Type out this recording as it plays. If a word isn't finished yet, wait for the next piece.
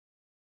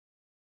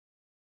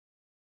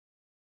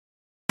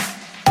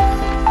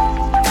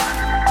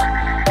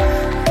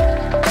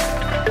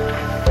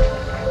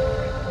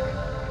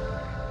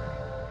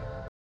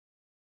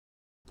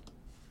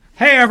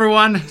Hey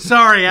everyone,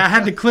 sorry, I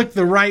had to click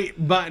the right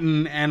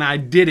button and I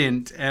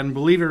didn't. And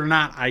believe it or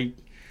not,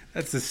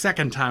 that's the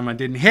second time I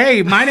didn't.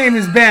 Hey, my name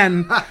is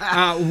Ben.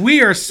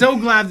 We are so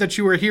glad that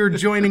you are here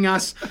joining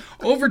us.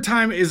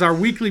 Overtime is our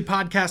weekly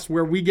podcast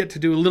where we get to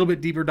do a little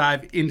bit deeper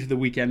dive into the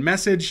weekend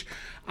message.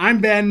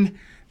 I'm Ben.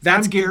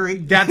 That's Gary.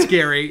 That's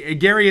Gary.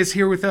 Gary is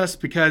here with us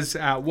because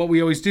what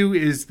we always do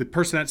is the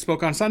person that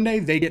spoke on Sunday,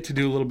 they get to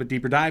do a little bit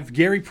deeper dive.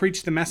 Gary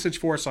preached the message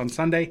for us on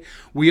Sunday.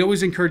 We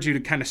always encourage you to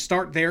kind of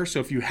start there. So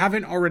if you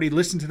haven't already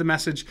listened to the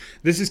message,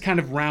 this is kind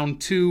of round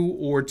 2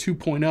 or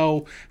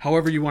 2.0,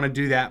 however you want to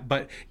do that.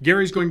 But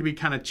Gary's going to be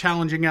kind of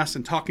challenging us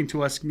and talking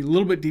to us a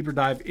little bit deeper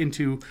dive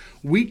into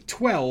week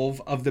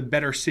 12 of the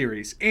Better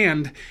series.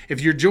 And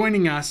if you're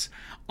joining us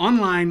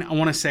online, I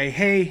want to say,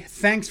 hey,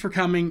 thanks for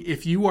coming.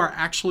 If you are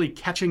actually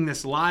catching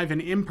this live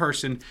and in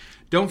person,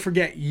 don't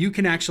forget you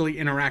can actually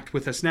interact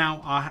with us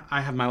now.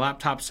 I have my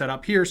laptop set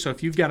up here, so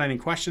if you've got any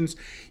questions,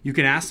 you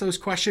can ask those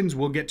questions.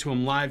 We'll get to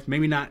them live.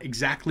 Maybe not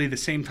exactly the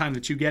same time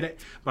that you get it,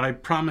 but I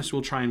promise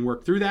we'll try and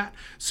work through that.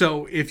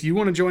 So if you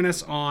want to join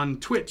us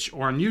on Twitch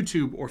or on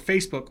YouTube or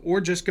Facebook,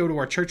 or just go to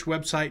our church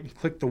website and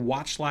click the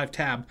Watch Live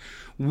tab,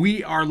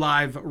 we are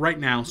live right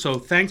now. So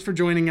thanks for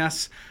joining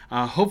us.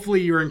 Hopefully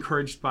you're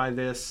encouraged by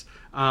this.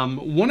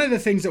 One of the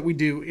things that we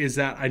do is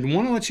that I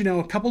want to let you know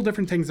a couple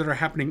different things that are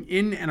happening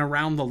in and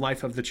around the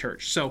life of the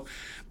church. So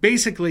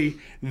basically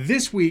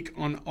this week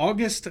on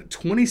August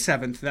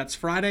 27th, that's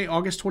Friday,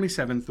 August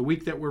 27th, the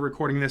week that we're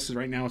recording this is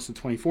right now, it's the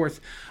 24th.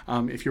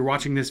 If you're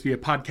watching this via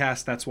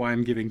podcast, that's why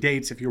I'm giving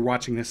dates. If you're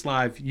watching this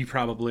live, you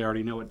probably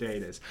already know what day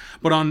it is.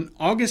 But on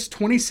August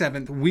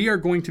 27th, we are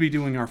going to be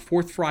doing our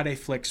Fourth Friday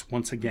Flicks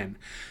once again.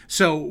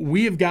 So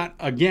we have got,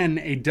 again,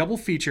 a double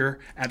feature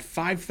at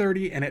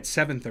 5:30 and at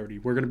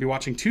 7:30. We're going to be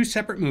watching two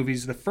separate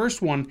movies. The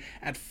first one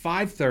at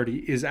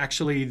 5:30 is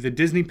actually the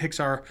Disney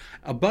Pixar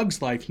A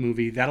Bug's Life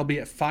movie. That'll be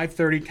at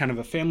 5:30, kind of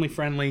a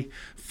family-friendly,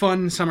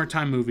 fun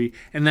summertime movie.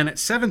 And then at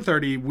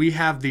 7:30, we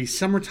have the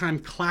summertime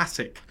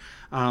classic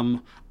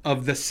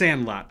of The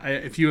Sandlot.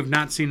 If you have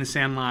not seen The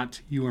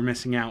Sandlot, you are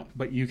missing out,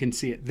 but you can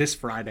see it this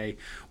Friday.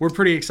 We're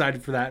pretty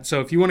excited for that.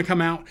 So if you want to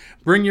come out,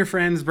 bring your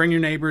friends, bring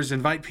your neighbors,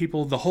 invite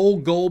people. The whole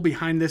goal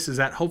behind this is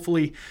that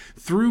hopefully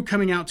through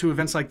coming out to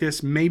events like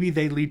this, maybe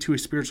they lead to a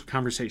spiritual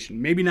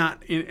conversation. Maybe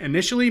not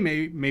initially,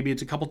 maybe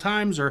it's a couple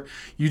times, or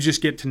you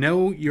just get to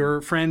know your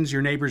friends,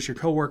 your neighbors, your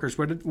coworkers,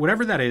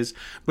 whatever that is,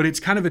 but it's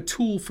kind of a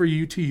tool for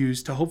you to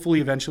use to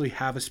hopefully eventually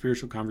have a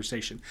spiritual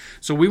conversation.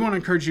 So we want to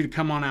encourage you to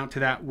come on out to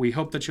that. We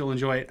hope that you'll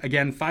enjoy it.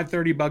 Again,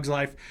 5:30 Bug's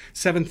Life,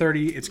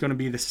 7:30 it's going to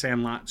be The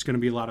Sandlot. It's going to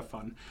be a lot of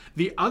fun.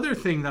 The other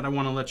thing that I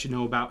want to let you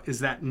know about is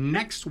that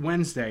next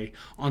Wednesday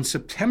on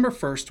September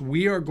 1st,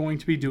 we are going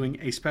to be doing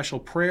a special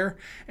prayer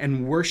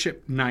and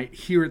worship night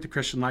here at the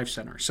Christian Life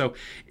Center. So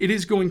it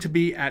is going to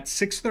be at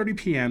 6:30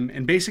 p.m.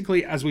 And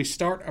basically, as we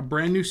start a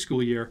brand new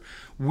school year,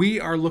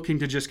 we are looking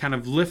to just kind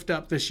of lift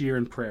up this year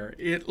in prayer.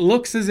 It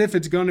looks as if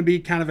it's going to be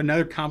kind of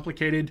another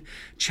complicated,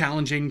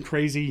 challenging,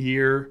 crazy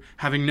year,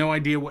 having no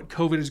idea what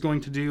COVID is going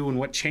to do and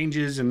what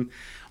changes and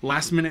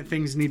last minute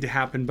things need to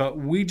happen, but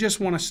we just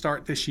want to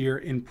start this year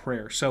in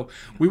prayer. So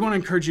we want to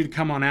encourage you to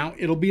come on out.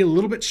 It'll be a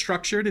little bit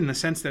structured in the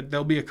sense that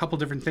there'll be a couple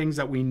different things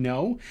that we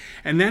know,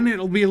 and then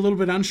it'll be a little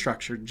bit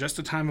unstructured, just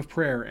a time of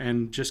prayer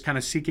and just kind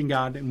of seeking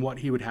God and what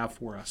he would have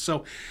for us.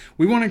 So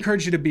we want to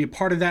encourage you to be a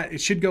part of that.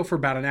 It should go for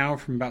about an hour,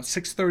 from about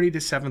 6:30 to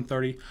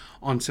 7:30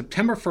 on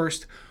September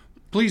 1st.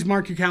 Please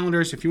mark your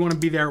calendars. If you want to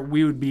be there,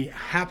 we would be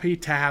happy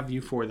to have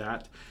you for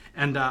that.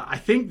 And I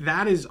think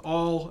that is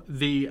all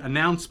the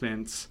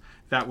announcements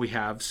that we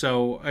have.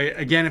 So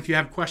again, if you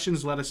have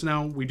questions, let us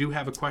know. We do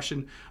have a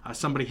question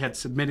somebody had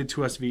submitted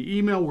to us via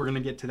email. We're going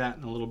to get to that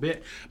in a little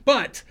bit.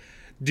 But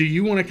do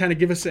you want to kind of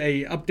give us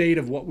a update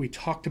of what we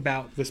talked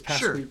about this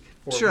past week?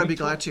 Sure, I'd be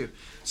glad to.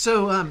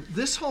 So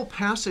this whole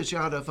passage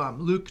out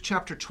of Luke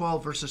chapter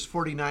 12, verses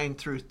 49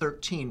 through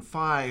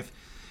 13:5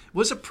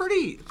 was a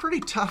pretty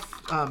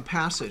tough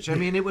passage. I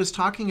mean, it was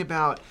talking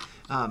about,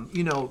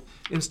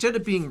 instead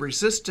of being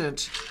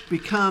resistant,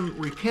 become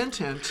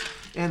repentant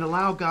and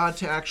allow God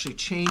to actually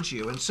change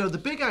you. And so the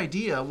big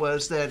idea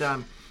was that,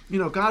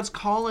 God's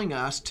calling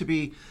us to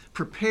be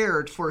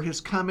prepared for his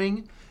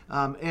coming,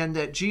 and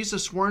that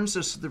Jesus warns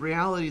us of the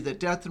reality that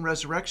death and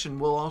resurrection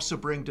will also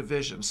bring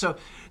division. So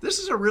this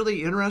is a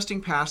really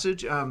interesting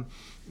passage.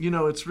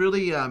 It's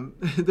really,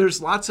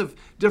 there's lots of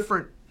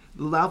different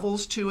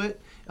levels to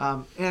it.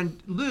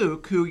 And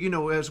Luke,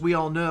 who, as we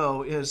all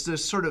know, is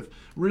this sort of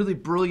really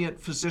brilliant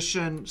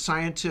physician,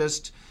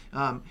 scientist,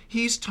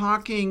 he's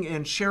talking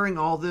and sharing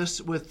all this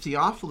with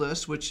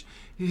Theophilus, which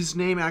his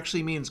name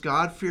actually means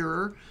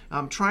God-fearer,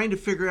 trying to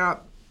figure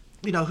out,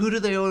 who do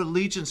they owe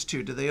allegiance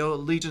to? Do they owe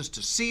allegiance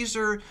to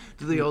Caesar?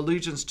 Do they owe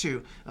allegiance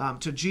to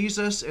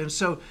Jesus? And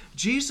so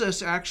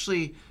Jesus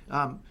actually,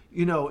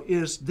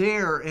 is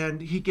there,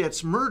 and he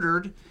gets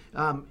murdered,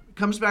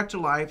 comes back to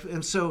life,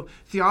 and so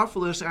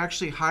Theophilus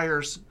actually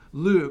hires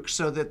Luke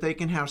so that they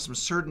can have some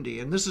certainty.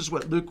 And this is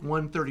what Luke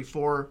 1:34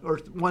 or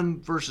 1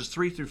 verses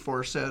 3 through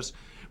 4 says.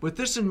 With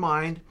this in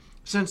mind,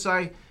 Since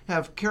I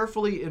have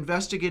carefully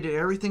investigated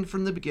everything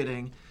from the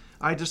beginning,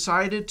 I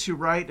decided to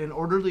write an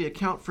orderly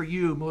account for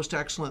you, most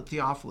excellent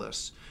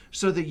Theophilus,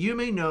 so that you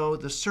may know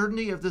the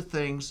certainty of the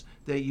things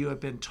that you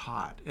have been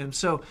taught. And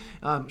so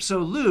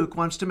Luke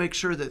wants to make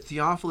sure that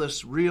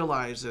Theophilus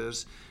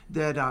realizes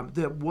that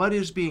that what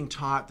is being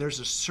taught, there's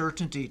a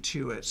certainty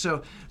to it.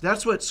 So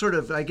that's what sort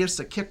of, I guess,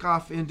 the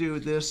kickoff into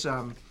this,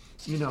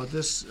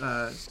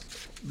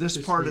 this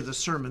part of the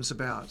sermon's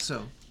about.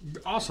 So.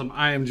 Awesome.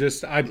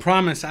 I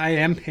promise I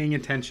am paying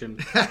attention.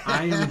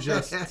 I am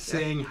just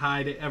saying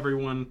hi to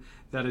everyone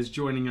that is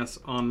joining us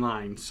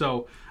online.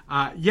 So,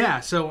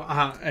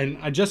 and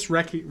I just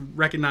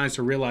recognized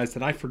or realized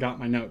that I forgot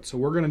my notes. So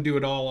we're going to do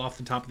it all off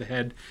the top of the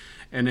head.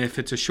 And if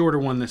it's a shorter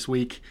one this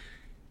week,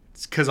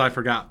 it's because I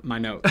forgot my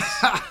notes.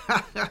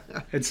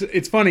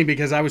 It's funny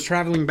because I was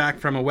traveling back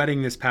from a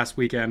wedding this past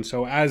weekend.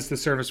 So as the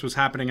service was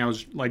happening, I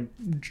was like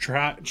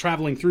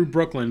traveling through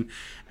Brooklyn,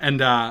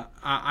 and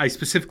I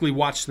specifically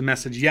watched the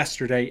message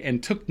yesterday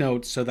and took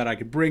notes so that I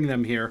could bring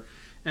them here.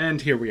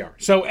 And here we are.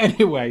 So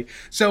anyway,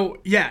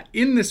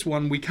 in this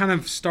one, we kind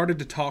of started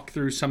to talk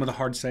through some of the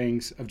hard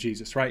sayings of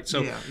Jesus, right?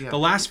 So the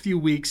last few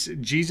weeks,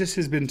 Jesus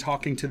has been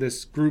talking to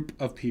this group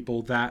of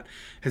people that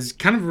has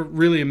kind of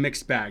really a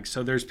mixed bag.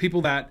 So there's people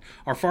that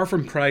are far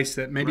from Christ,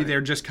 that maybe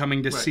they're just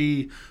coming to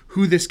see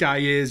who this guy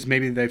is.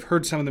 Maybe they've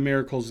heard some of the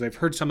miracles, they've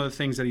heard some of the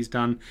things that he's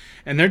done,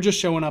 and they're just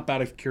showing up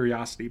out of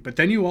curiosity. But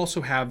then you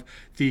also have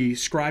the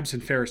scribes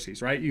and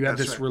Pharisees, right? You have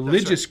this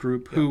religious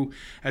group who,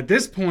 at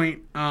this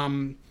point,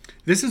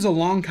 this is a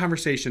long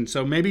conversation,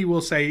 so maybe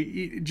we'll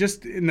say,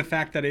 just in the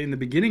fact that in the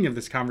beginning of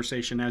this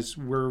conversation, as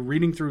we're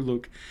reading through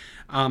Luke,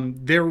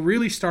 they're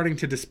really starting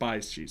to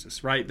despise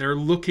Jesus, right? They're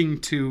looking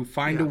to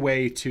find a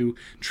way to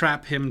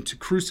trap him, to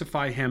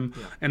crucify him,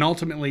 and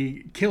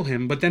ultimately kill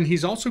him. But then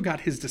he's also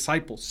got his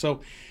disciples.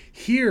 So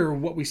here,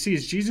 what we see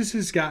is Jesus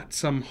has got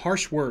some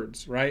harsh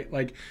words, right?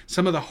 Like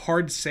some of the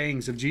hard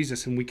sayings of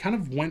Jesus, and we kind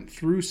of went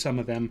through some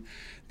of them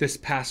this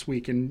past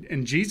week.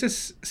 And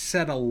Jesus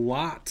said a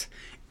lot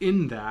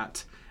in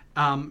that.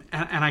 And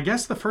I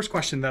guess the first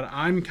question that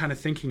I'm kind of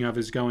thinking of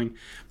is going,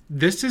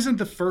 this isn't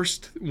the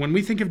first, when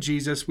we think of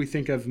Jesus, we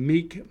think of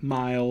meek,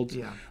 mild,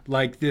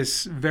 like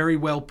this very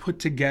well put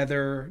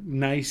together,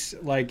 nice,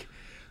 like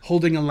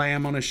holding a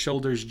lamb on his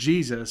shoulders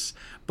Jesus.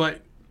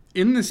 But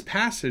in this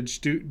passage,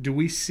 do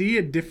we see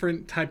a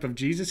different type of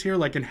Jesus here?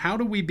 Like, and how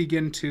do we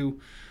begin to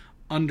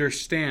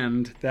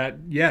understand that,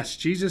 yes,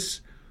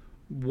 Jesus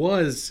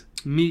was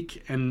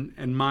meek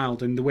and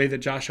mild, and the way that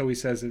Josh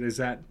always says it is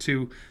that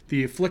to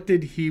the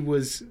afflicted he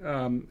was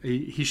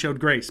he showed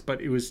grace, but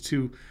it was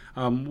to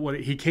what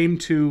he came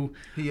to,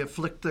 he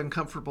afflicted the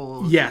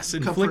uncomfortable,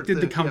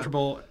 inflicted the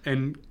comfortable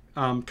and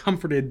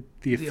comforted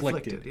the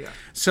afflicted.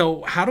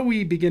 So how do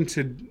we begin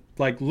to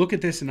look at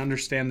this and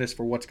understand this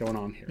for what's going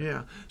on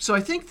here? So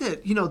I think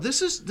that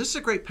this is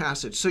a great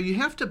passage. So you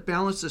have to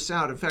balance this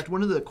out. In fact,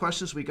 one of the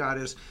questions we got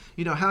is,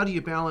 how do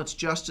you balance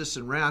justice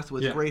and wrath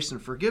with grace and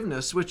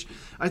forgiveness, which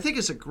I think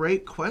is a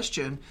great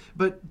question.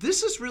 But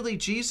this is really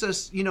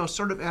Jesus,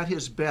 sort of at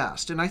his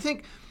best. And I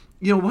think,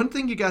 one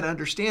thing you got to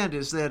understand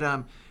is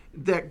that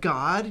that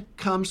God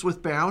comes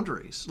with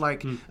boundaries.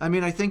 I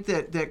mean, I think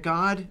that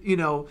God,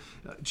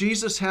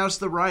 Jesus has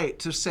the right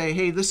to say,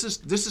 hey, this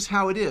is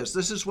how it is.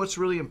 This is what's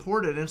really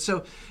important. And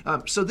so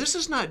this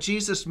is not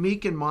Jesus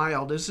meek and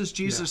mild. This is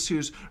Jesus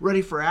who's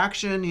ready for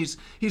action. He's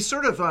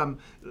sort of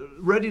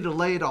ready to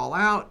lay it all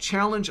out,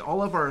 challenge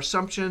all of our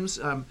assumptions.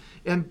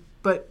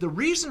 But the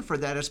reason for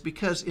that is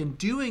because in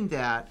doing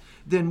that,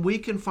 then we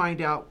can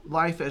find out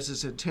life as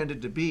it's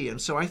intended to be.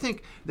 And so I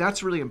think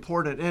that's really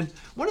important. And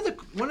one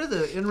of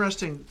the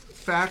interesting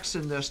facts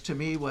in this to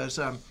me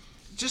was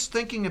just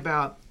thinking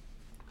about,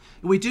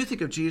 we do think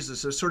of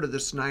Jesus as sort of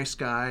this nice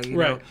guy.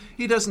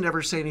 He doesn't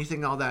ever say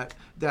anything all that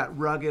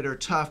rugged or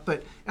tough.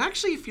 But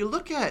actually, if you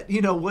look at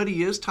what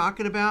he is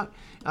talking about,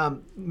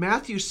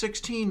 Matthew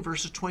 16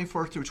 verses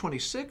 24 through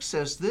 26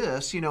 says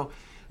this.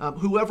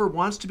 Whoever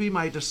wants to be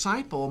my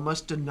disciple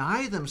must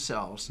deny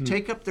themselves,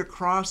 take up their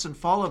cross and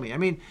follow me. I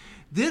mean,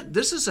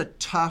 this is a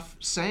tough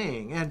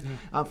saying.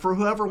 And for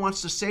whoever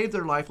wants to save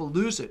their life will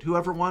lose it.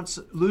 Whoever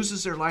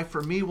loses their life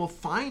for me will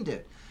find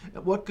it.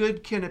 What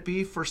good can it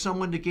be for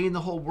someone to gain the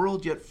whole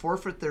world yet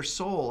forfeit their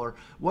soul? Or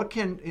what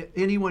can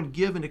anyone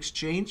give in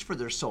exchange for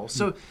their soul?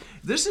 So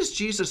this is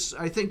Jesus,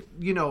 I think,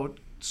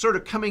 sort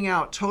of coming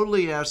out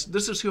totally as,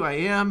 this is who I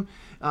am.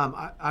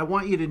 I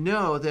want you to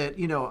know that,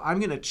 I'm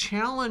going to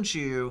challenge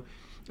you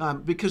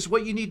because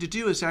what you need to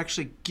do is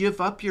actually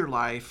give up your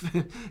life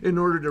in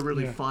order to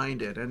really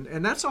find it.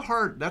 And that's a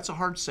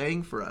hard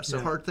saying for us,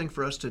 a hard thing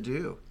for us to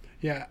do.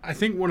 Yeah, I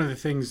think one of the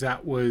things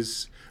that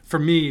was, for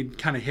me,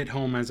 kind of hit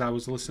home as I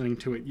was listening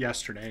to it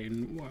yesterday,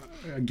 and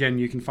again,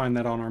 you can find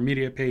that on our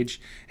media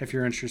page if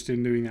you're interested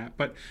in doing that.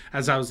 But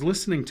as I was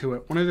listening to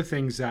it, one of the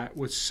things that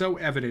was so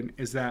evident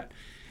is that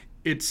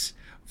it's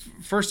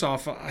first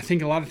off, I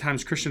think a lot of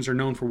times Christians are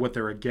known for what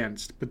they're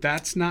against, but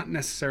that's not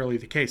necessarily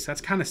the case.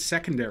 That's kind of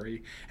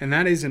secondary, and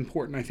that is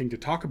important, I think, to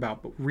talk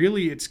about. But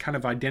really, it's kind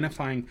of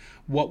identifying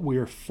what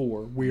we're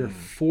for. We are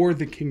for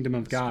the kingdom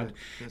of God.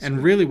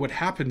 And really what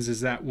happens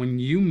is that when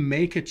you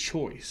make a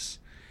choice,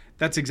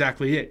 that's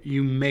exactly it.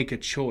 You make a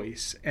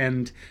choice.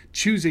 And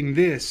choosing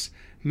this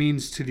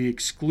means to the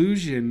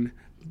exclusion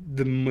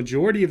the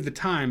majority of the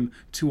time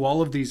to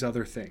all of these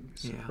other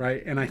things,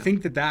 right? And I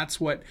think that that's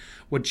what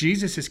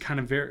Jesus is kind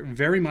of very,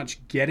 very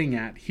much getting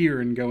at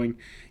here and going,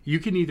 you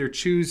can either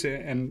choose,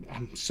 and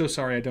I'm so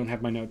sorry I don't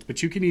have my notes,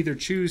 but you can either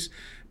choose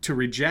to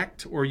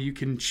reject or you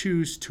can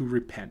choose to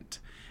repent.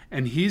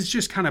 And he's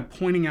just kind of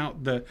pointing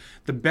out the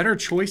better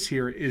choice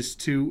here is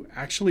to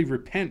actually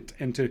repent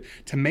and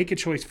to make a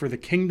choice for the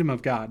kingdom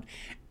of God.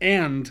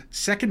 And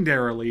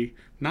secondarily,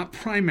 not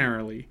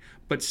primarily,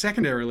 but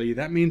secondarily,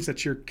 that means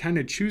that you're kind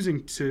of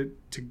choosing to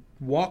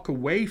walk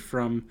away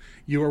from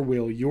your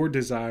will, your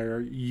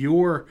desire,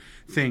 your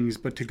things,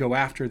 but to go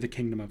after the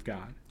kingdom of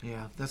God.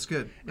 Yeah, that's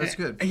good. That's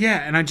good. Yeah,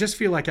 and I just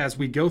feel like as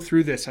we go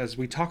through this, as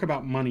we talk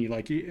about money,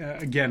 like,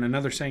 again,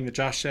 another saying that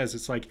Josh says,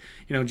 it's like,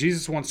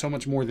 Jesus wants so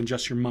much more than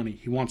just your money.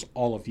 He wants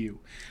all of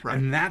you. Right.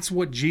 And that's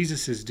what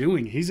Jesus is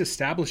doing. He's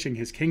establishing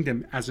his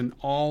kingdom as an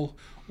all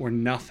or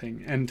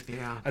nothing. And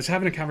I was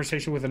having a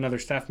conversation with another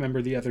staff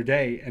member the other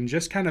day and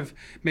just kind of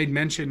made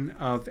mention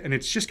of, and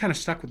it's just kind of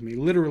stuck with me.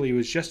 Literally, it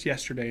was just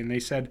yesterday, and they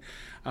said,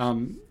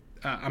 I'm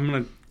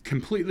going to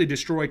completely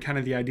destroy kind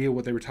of the idea of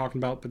what they were talking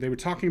about, but they were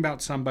talking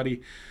about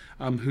somebody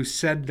who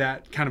said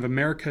that kind of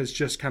America is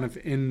just kind of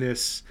in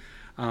this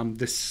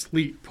this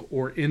sleep,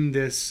 or in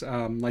this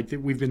like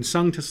that we've been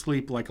sung to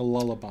sleep like a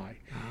lullaby.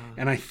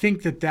 And I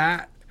think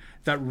that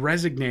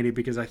resonated,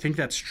 because I think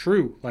that's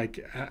true. Like,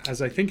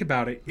 as I think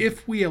about it,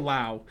 if we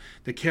allow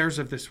the cares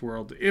of this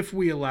world, if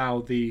we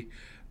allow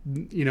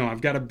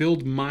I've got to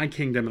build my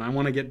kingdom and I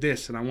want to get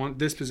this and I want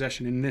this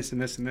possession and this and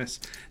this and this,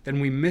 then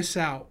we miss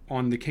out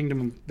on the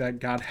kingdom that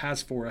God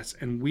has for us.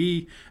 And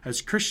we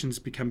as Christians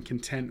become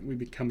content, we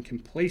become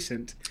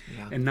complacent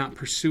and not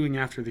pursuing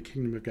after the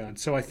kingdom of God.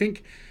 So I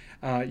think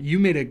you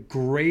made a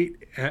great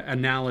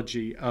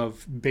analogy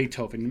of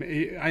Beethoven.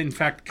 In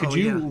fact, could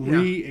you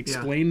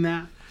re-explain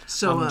that?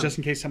 So, just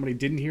in case somebody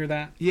didn't hear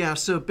that. Yeah.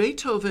 So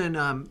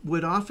Beethoven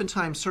would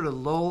oftentimes sort of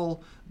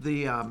lull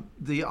the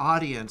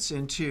audience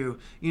into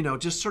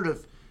just sort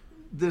of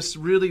this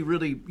really,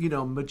 really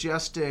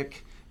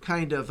majestic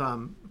kind of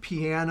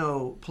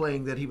piano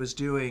playing that he was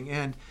doing,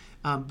 and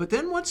but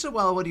then once in a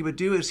while what he would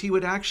do is he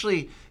would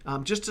actually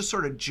just to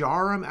sort of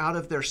jar them out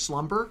of their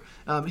slumber,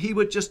 he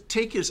would just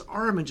take his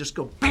arm and just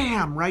go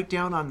bam right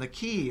down on the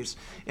keys,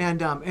 and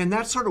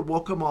that sort of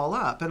woke them all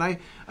up. And I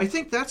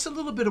think that's a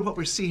little bit of what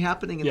we see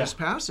happening in this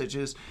passage.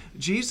 Is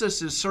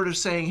Jesus is sort of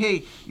saying,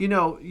 hey,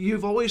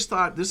 you've always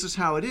thought this is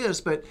how it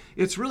is, but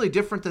it's really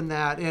different than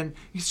that. And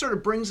he sort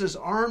of brings his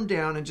arm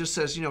down and just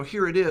says,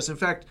 here it is. In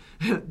fact,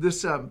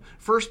 this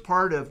first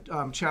part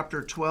of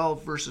chapter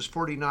 12 verses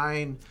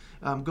 49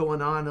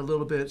 going on a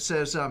little bit,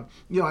 says,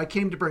 I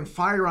came to bring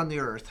fire on the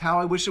earth. How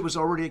I wish it was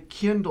already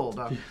kindled.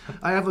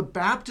 I have a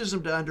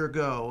baptism to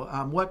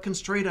undergo. What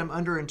constraint I'm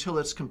under until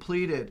it's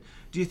completed.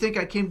 Do you think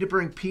I came to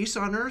bring peace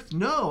on earth?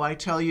 No, I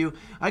tell you,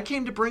 I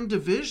came to bring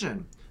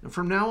division. And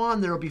from now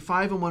on, there will be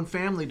 5 in one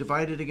family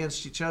divided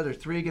against each other,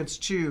 3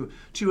 against 2,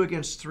 2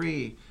 against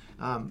 3.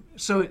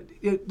 So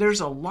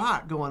there's a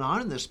lot going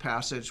on in this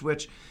passage,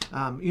 which,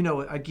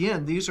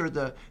 again, these are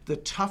the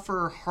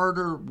tougher,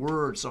 harder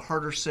words, the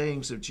harder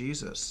sayings of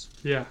Jesus.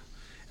 Yeah.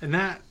 And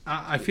that,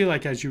 I feel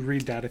like as you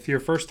read that, if you're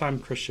a first-time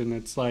Christian,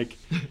 it's like,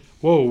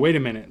 whoa, wait a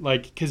minute.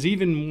 Like, because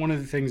even one of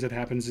the things that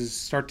happens is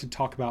start to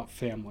talk about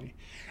family.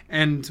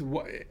 And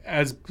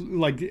as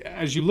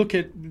you look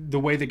at the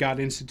way that God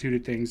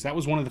instituted things, that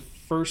was one of the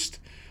first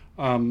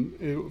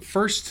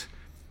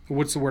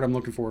what's the word I'm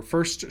looking for?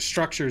 First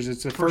structures.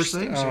 It's the first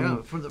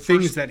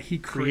things that he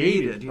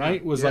created,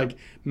 right? Was like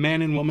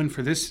man and woman.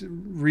 For this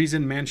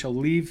reason, man shall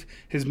leave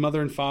his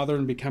mother and father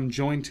and become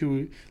joined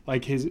to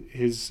like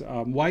his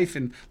wife,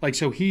 and like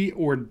so he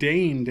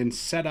ordained and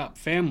set up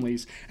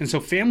families, and so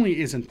family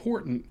is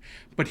important.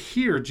 But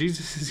here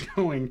Jesus is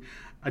going,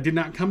 I did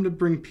not come to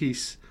bring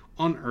peace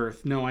on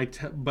earth, no,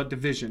 but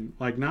division.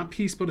 Like not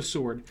peace, but a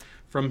sword.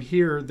 From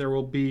here there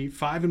will be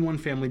 5 in one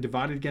family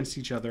divided against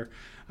each other.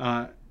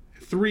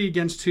 3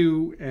 against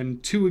 2,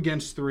 and 2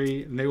 against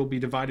 3, and they will be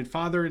divided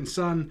father and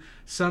son,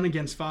 son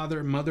against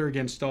father, mother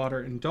against daughter,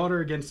 and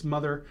daughter against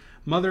mother,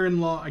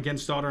 mother-in-law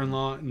against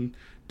daughter-in-law, and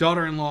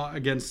daughter-in-law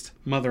against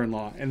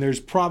mother-in-law. And there's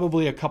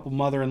probably a couple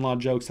mother-in-law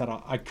jokes that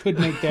I could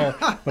make there,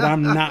 but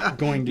I'm not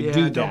going to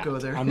do that. Don't go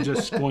there. I'm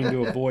just going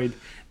to avoid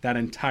that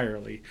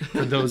entirely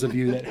for those of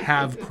you that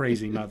have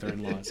crazy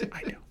mother-in-laws.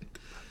 I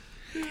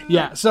know.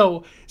 Yeah,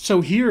 so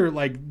here,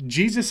 like,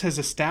 Jesus has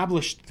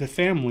established the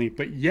family,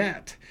 but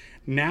yet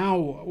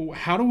now,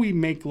 how do we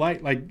make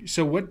light? Like,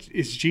 so what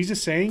is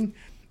Jesus saying?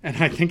 And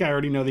I think I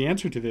already know the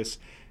answer to this.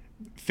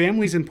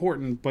 family's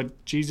important,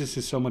 but Jesus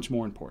is so much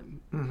more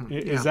important.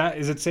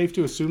 Is it safe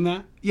to assume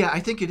that? Yeah, I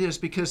think it is,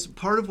 because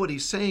part of what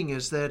he's saying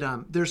is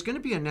that there's going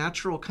to be a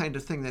natural kind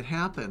of thing that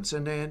happens,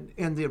 and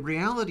the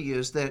reality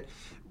is that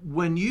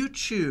when you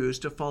choose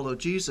to follow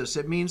Jesus,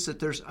 it means that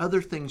there's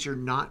other things you're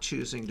not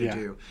choosing to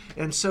do.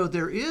 And so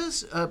there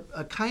is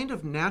a kind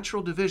of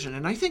natural division.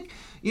 And I think,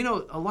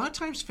 a lot of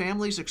times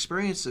families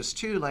experience this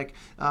too. Like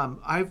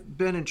I've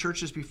been in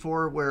churches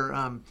before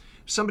where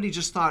somebody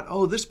just thought,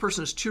 oh, this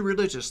person is too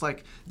religious.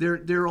 Like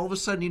they're all of a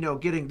sudden,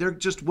 they're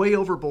just way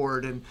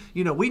overboard, and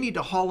we need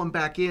to haul them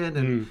back in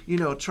and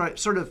try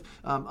sort of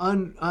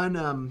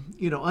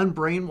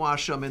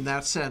unbrainwash them in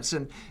that sense.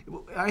 And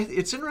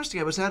it's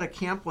interesting. I was at a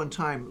camp one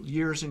time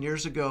years and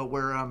years ago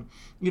where a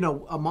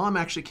mom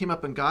actually came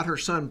up and got her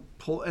son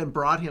and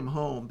brought him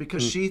home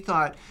because she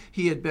thought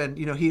he had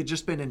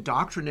just been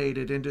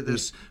indoctrinated into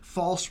this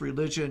false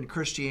religion,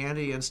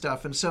 Christianity and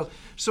stuff. And so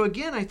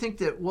again, I think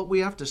that what we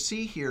have to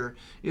see here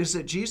is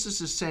that Jesus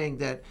is saying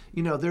that,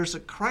 there's a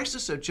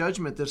crisis of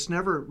judgment that's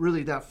never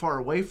really that far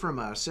away from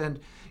us. And,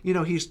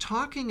 he's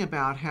talking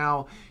about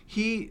how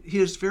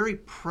his very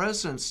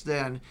presence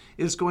then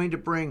is going to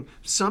bring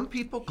some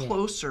people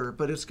closer,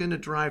 but it's going to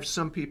drive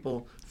some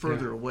people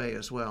further away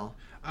as well.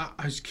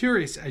 I was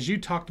curious, as you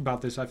talked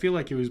about this, I feel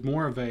like it was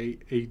more of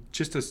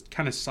just a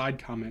kind of side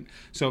comment.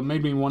 So it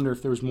made me wonder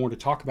if there was more to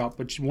talk about.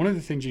 But one of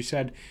the things you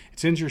said,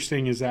 it's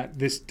interesting, is that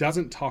this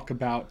doesn't talk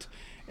about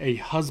a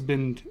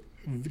husband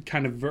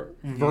kind of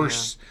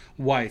versus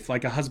wife,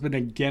 like a husband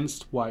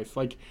against wife.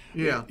 Like,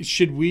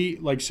 should we,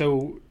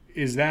 so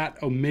is that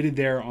omitted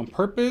there on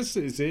purpose?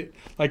 Is it,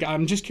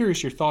 I'm just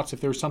curious your thoughts if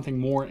there was something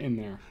more in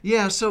there.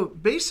 Yeah, so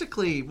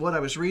basically what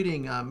I was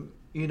reading,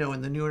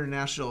 in the New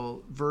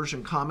International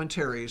Version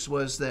commentaries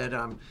was that,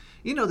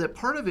 that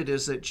part of it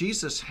is that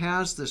Jesus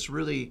has this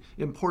really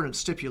important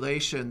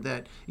stipulation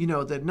that,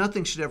 that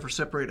nothing should ever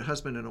separate a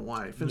husband and a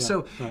wife. And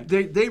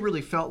they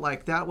really felt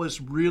like that was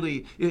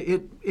really,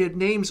 it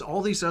names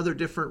all these other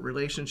different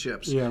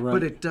relationships,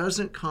 but it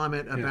doesn't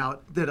comment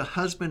about that a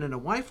husband and a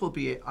wife will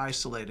be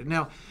isolated.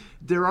 Now,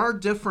 there are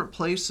different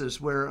places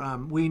where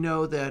we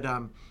know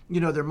that,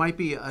 there might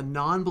be a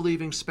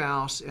non-believing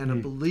spouse and a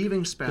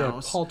believing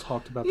spouse. Yeah, Paul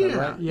talked about that,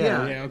 right?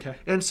 Yeah, okay.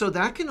 And so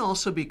that can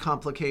also be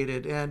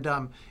complicated.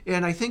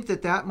 And I think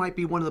that might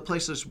be one of the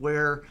places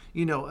where,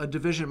 a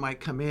division might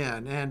come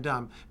in. And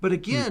but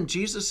again,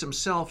 Jesus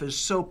himself is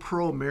so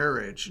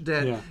pro-marriage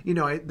that,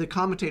 the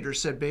commentator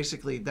said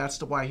basically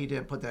that's why he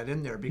didn't put that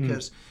in there,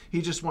 because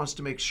he just wants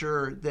to make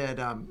sure that,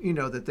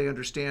 that they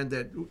understand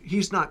that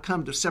he's not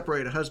come to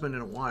separate a husband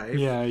and a wife.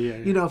 Yeah.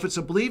 If it's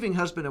a believing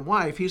husband and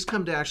wife, he's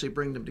come to actually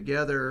bring them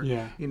together,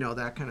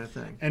 that kind of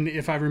thing. And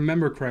if I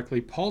remember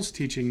correctly, Paul's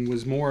teaching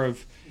was more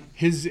of,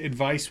 his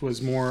advice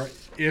was more,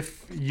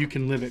 if you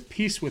can live at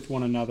peace with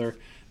one another,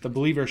 the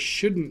believer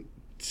shouldn't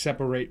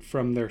separate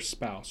from their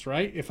spouse,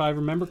 right? If I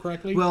remember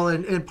correctly? Well,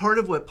 and part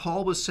of what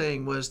Paul was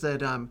saying was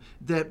that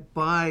that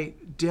by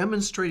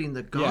demonstrating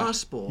the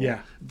gospel,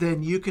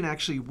 then you can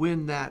actually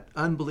win that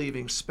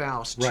unbelieving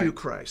spouse to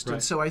Christ. Right.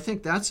 And so I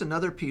think that's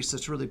another piece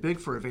that's really big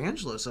for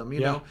evangelism,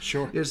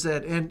 is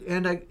that,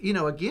 and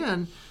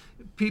again,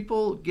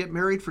 people get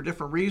married for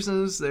different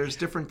reasons. There's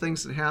different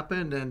things that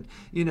happen, and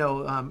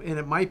and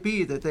it might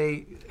be that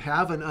they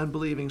have an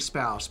unbelieving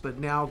spouse, but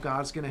now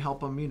God's going to help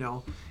them,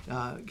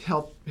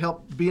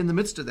 help be in the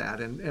midst of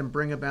that and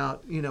bring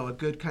about a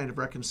good kind of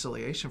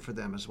reconciliation for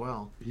them as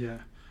well. Yeah.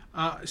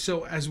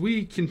 So as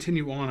we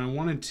continue on, I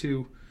wanted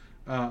to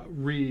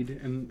read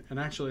and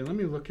actually let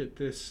me look at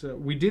this.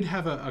 We did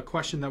have a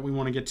question that we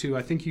want to get to.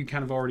 I think you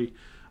kind of already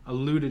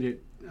alluded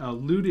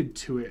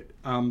to it,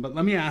 but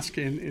let me ask,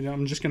 and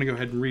I'm just going to go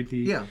ahead and read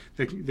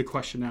the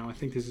question now. I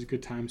think this is a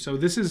good time. So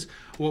this is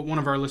what one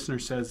of our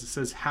listeners says. It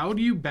says, how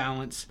do you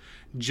balance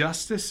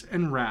justice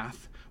and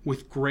wrath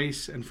with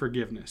grace and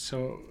forgiveness?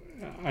 So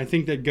I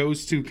think that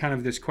goes to kind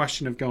of this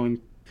question of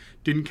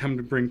didn't come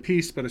to bring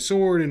peace but a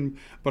sword,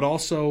 but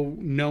also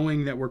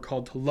knowing that we're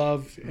called to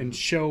love and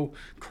show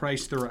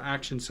Christ through our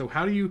actions. So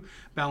how do you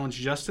balance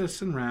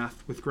justice and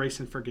wrath with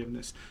grace and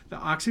forgiveness? The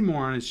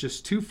oxymoron is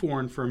just too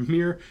foreign for a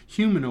mere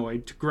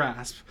humanoid to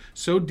grasp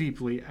so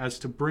deeply as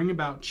to bring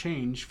about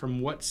change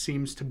from what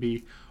seems to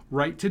be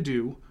right to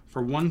do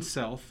for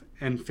oneself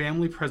and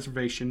family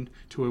preservation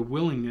to a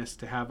willingness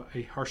to have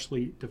a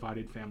harshly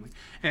divided family.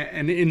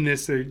 And in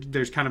this,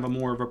 there's kind of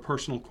more of a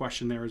personal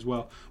question there as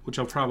well, which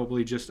I'll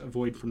probably just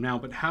avoid from now.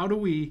 But how do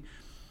we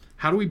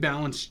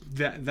balance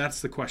that?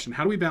 That's the question.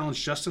 How do we balance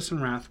justice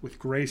and wrath with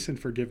grace and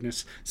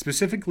forgiveness,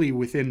 specifically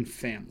within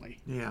family?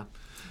 Yeah.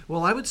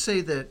 Well, I would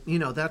say that,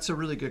 that's a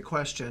really good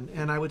question.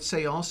 And I would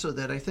say also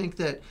that I think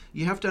that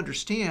you have to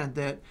understand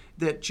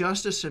that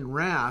justice and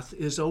wrath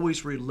is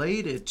always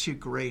related to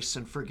grace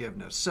and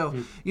forgiveness. So,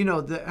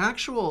 the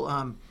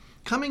actual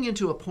coming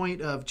into a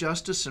point of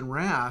justice and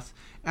wrath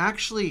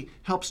actually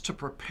helps to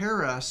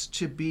prepare us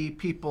to be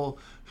people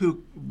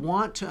who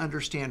want to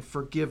understand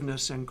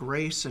forgiveness and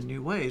grace in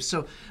new ways.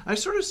 So I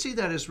sort of see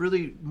that as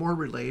really more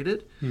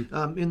related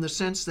in the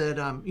sense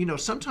that,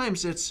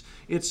 sometimes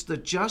it's the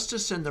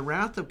justice and the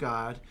wrath of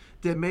God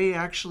that may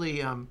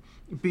actually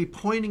be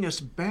pointing us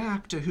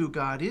back to who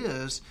God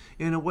is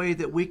in a way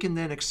that we can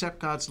then accept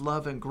God's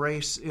love and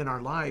grace in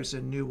our lives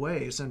in new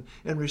ways and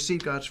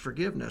receive God's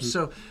forgiveness.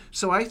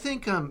 So I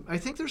think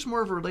there's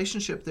more of a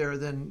relationship there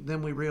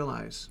than we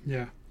realize.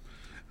 Yeah.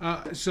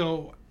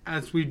 So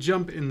as we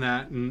jump in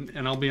that,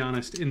 and I'll be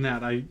honest, in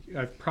that I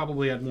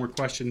probably had more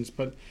questions,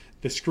 but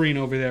the screen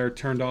over there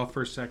turned off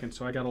for a second,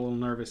 so I got a little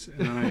nervous,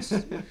 and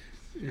then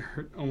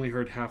I only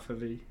heard half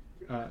of the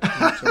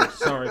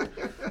sorry.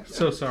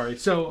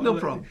 So no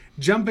problem.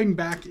 Jumping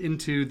back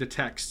into the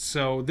text.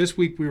 So this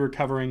week we were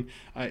covering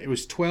it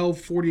was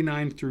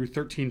 12:49 through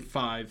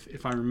 13:5,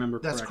 if I remember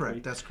correctly.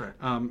 That's correct.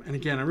 And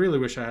again, I really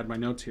wish I had my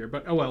notes here,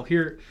 but oh well.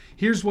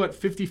 Here's what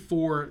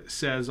 54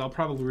 says. I'll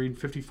probably read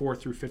 54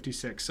 through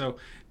 56. So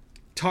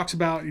talks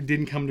about he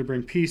didn't come to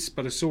bring peace,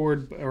 but a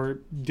sword, or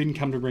didn't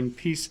come to bring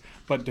peace,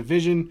 but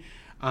division.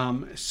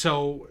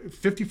 So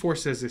 54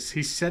 says this.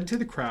 He said to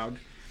the crowd,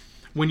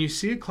 "When you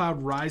see a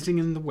cloud rising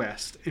in the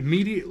west,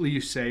 immediately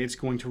you say it's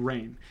going to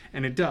rain,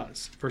 and it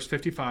does." Verse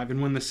 55,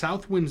 "And when the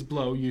south winds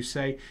blow, you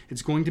say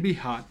it's going to be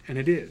hot, and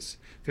it is."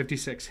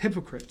 56,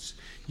 "Hypocrites,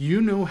 you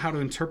know how to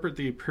interpret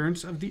the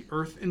appearance of the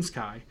earth and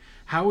sky.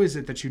 How is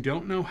it that you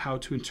don't know how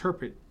to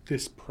interpret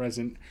this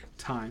present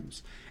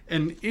times?"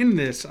 And in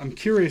this, I'm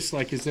curious,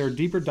 is there a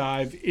deeper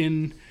dive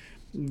in,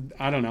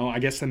 I don't know, I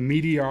guess the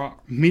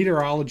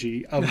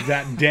meteorology of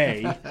that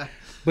day,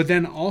 but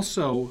then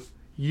also,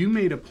 you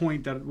made a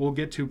point that we'll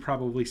get to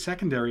probably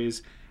secondary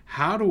is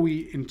how do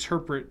we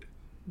interpret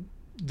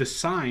the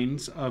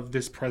signs of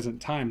this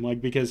present time?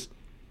 Because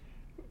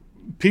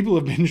people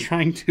have been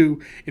trying to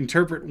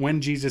interpret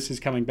when Jesus is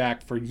coming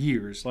back for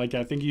years. I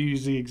think you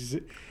use the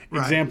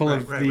example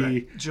of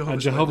the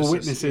Jehovah's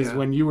Witnesses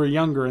when you were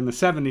younger in the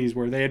 70s,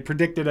 where they had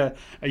predicted a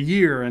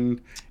year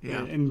and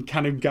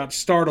kind of got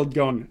startled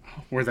going,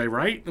 were they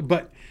right?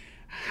 But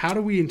how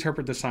do we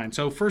interpret the sign?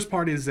 So first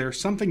part, is there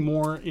something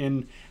more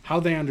in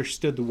how they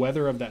understood the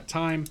weather of that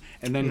time?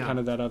 And then kind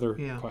of that other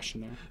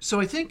question there.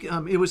 So I think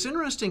it was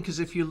interesting because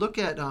if you look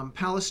at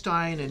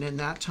Palestine and in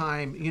that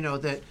time,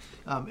 that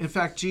in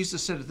fact,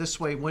 Jesus said it this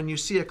way: when you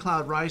see a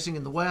cloud rising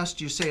in the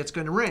west, you say it's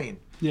going to rain.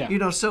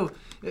 Yeah. So,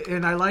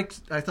 and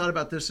I thought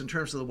about this in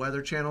terms of the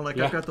Weather Channel.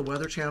 I've got the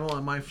Weather Channel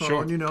on my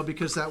phone,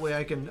 because that way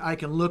I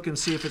can look and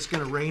see if it's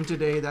going to rain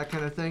today, that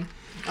kind of thing.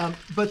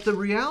 But the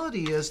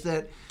reality is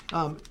that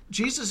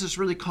Jesus is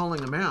really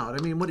calling them out.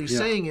 I mean, what he's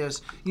saying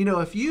is,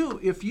 if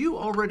you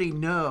already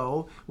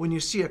know when you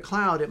see a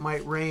cloud it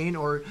might rain,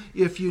 or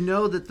if you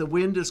know that the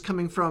wind is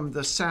coming from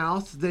the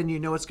south, then you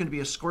know it's going to be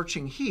a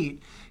scorching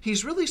heat.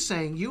 He's really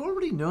saying you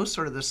already know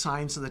sort of the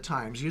signs of the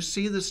times. You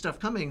see this stuff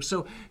coming,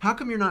 so how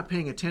come you're not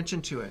paying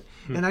attention to it?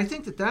 And I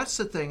think that's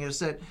the thing, is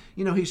that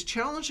he's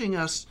challenging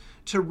us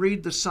to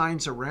read the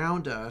signs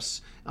around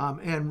us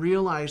and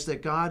realize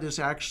that God is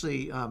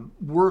actually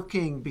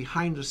working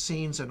behind the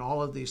scenes in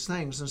all of these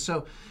things. And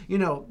so,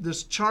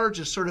 this charge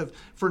is sort of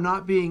for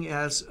not being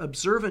as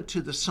observant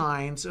to the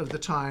signs of the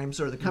times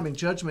or the coming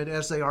judgment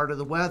as they are to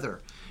the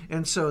weather.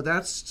 And so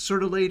that's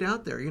sort of laid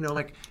out there.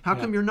 How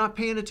come you're not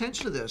paying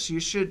attention to this? You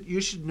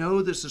should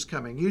know this is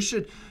coming. You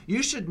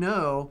should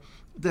know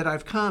that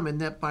I've come, and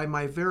that by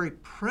my very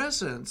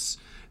presence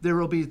there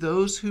will be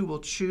those who will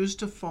choose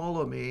to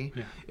follow me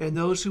and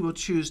those who will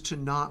choose to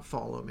not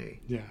follow me.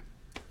 Yeah.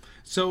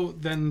 So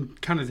then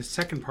kind of the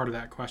second part of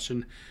that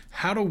question,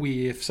 how do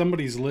we, if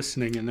somebody's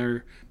listening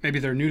and maybe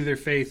they're new to their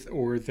faith,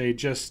 or they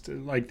just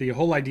the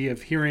whole idea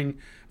of hearing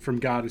from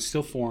God is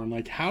still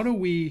foreign, how do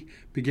we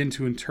begin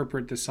to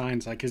interpret the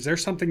signs? Is there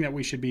something that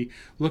we should be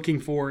looking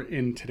for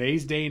in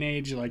today's day and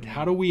age?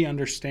 How do we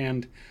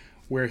understand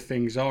where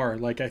things are?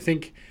 I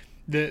think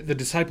the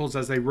disciples,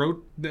 as they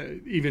wrote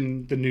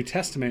even the New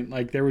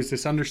Testament, there was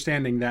this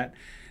understanding that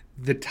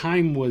the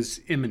time was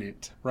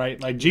imminent, right?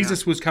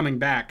 Jesus was coming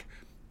back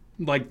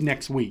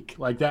next week.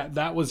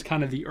 That was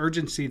kind of the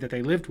urgency that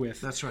they lived with.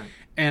 That's right.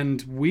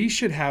 And we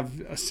should have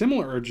a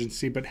similar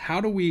urgency, but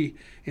how do we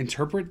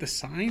interpret the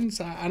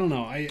signs? I don't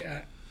know.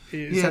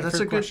 That's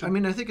a good question. I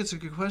mean, I think it's a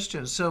good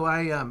question. So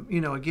I,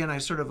 again, I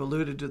sort of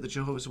alluded to the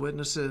Jehovah's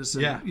Witnesses,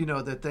 and,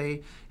 that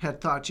they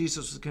had thought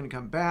Jesus was going to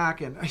come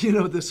back, and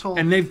this whole.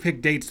 And they've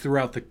picked dates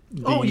throughout the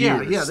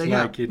years. They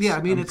have.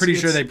 I'm pretty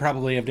sure they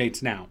probably have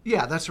dates now.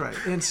 Yeah, that's right.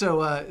 And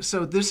so,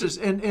 so this is,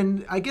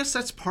 and I guess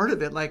that's part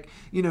of it.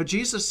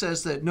 Jesus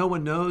says that no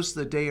one knows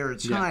the day or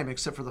time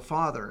except for the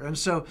Father, and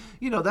so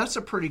that's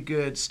a pretty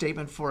good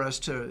statement for us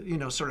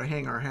to sort of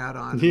hang our hat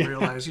on and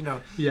realize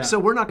So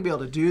we're not going to be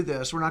able to do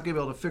this. We're not going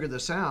to be able to figure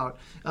this out.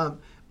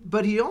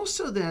 But he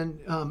also then,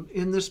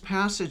 in this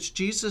passage,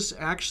 Jesus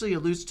actually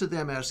alludes to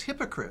them as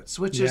hypocrites,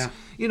 which is,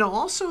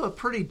 also a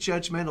pretty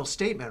judgmental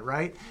statement,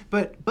 right?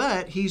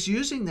 But he's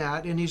using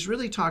that, and he's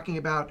really talking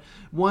about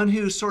one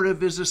who sort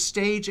of is a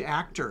stage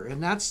actor.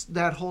 And that's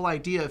that whole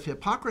idea of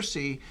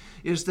hypocrisy,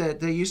 is that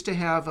they used to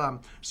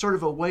have sort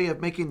of a way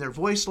of making their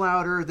voice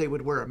louder. They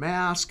would wear a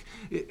mask,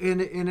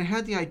 and it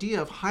had the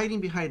idea of hiding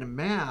behind a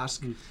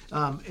mask,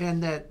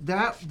 and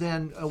that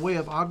then a way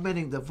of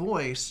augmenting the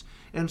voice.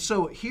 And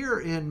so here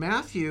in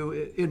Matthew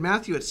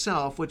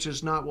itself, which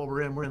is not what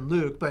we're in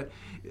Luke, but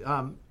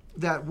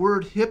that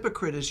word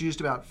hypocrite is used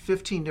about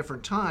 15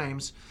 different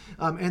times.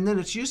 And then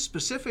it's used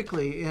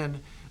specifically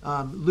in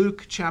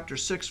Luke chapter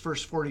 6,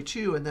 verse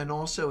 42, and then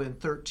also in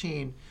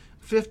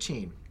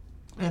 13:15.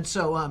 And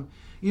so,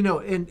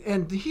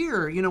 and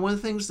here, one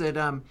of the things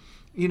that,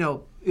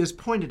 is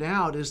pointed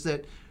out is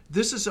that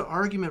this is an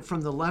argument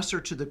from the lesser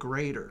to the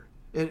greater.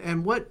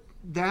 And what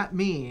that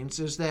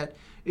means is that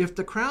if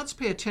the crowds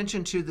pay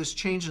attention to this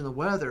change in the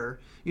weather,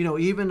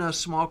 even a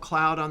small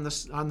cloud on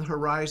the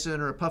horizon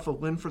or a puff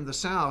of wind from the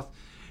south,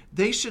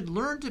 they should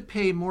learn to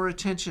pay more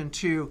attention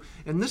to,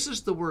 and this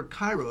is the word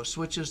kairos,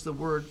 which is the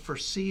word for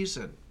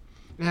season.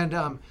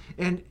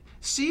 And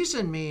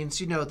season means,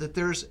 that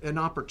there's an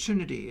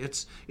opportunity.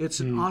 It's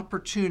an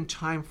opportune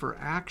time for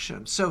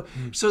action. So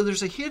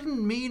there's a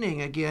hidden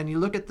meaning. Again, you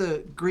look at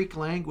the Greek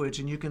language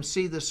and you can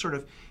see this sort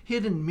of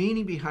hidden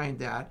meaning behind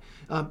that.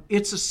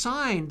 It's a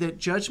sign that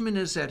judgment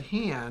is at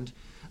hand,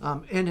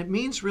 and it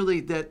means really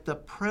that the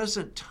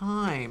present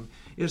time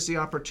is the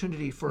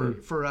opportunity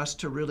for us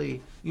to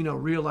really,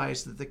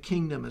 realize that the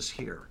kingdom is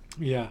here.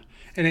 Yeah,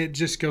 and it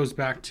just goes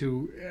back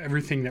to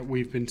everything that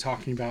we've been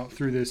talking about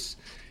through this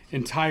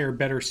entire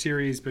Better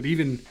series, but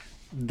even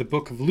the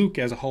book of Luke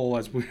as a whole,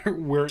 as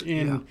we're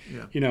in,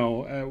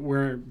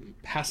 we're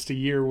past a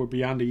year, we're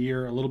beyond a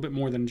year, a little bit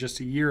more than just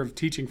a year of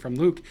teaching from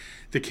Luke.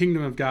 The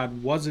kingdom of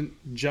God wasn't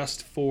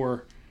just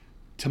for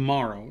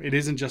tomorrow. It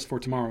isn't just for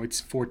tomorrow. It's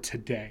for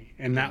today.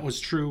 And that was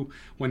true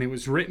when it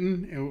was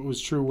written. It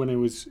was true when it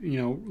was,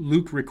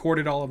 Luke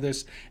recorded all of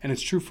this. And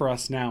it's true for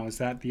us now, is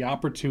that the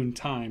opportune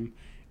time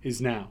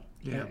is now.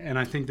 Yeah. And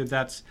I think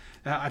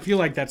I feel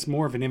like that's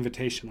more of an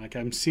invitation. Like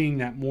I'm seeing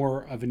that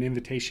more of an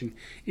invitation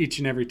each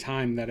and every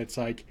time, that it's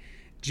like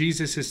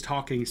Jesus is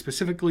talking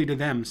specifically to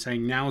them,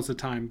 saying now is the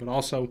time, but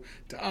also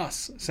to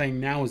us saying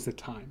now is the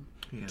time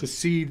to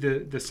see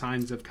the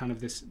signs of kind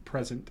of this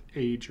present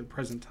age or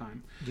present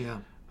time. Yeah.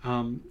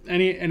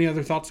 Any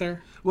other thoughts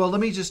there? Well,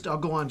 I'll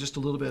go on just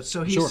a little bit.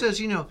 So he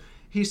says,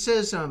 he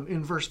says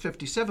in verse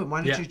 57,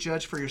 why don't you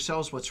judge for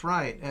yourselves what's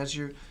right?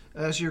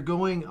 As you're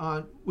going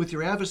on with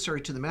your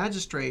adversary to the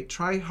magistrate,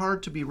 try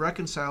hard to be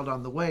reconciled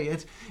on the way.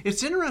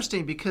 It's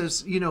interesting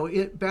because,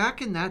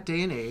 back in that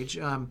day and age,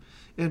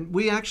 and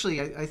we actually,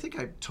 I think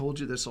I told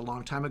you this a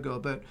long time ago,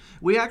 but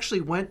we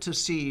actually went to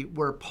see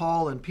where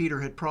Paul and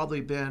Peter had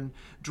probably been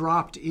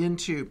dropped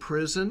into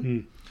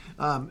prison.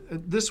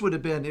 This would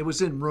have been, it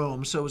was in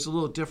Rome, so it was a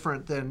little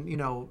different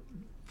than,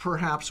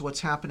 perhaps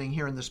what's happening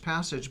here in this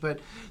passage.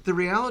 But the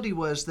reality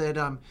was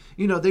that,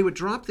 they would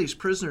drop these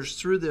prisoners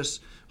through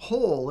this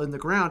hole in the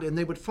ground, and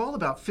they would fall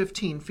about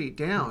 15 feet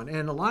down.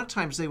 And a lot of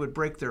times they would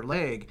break their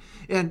leg.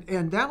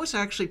 And that was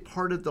actually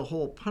part of the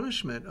whole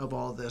punishment of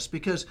all this,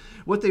 because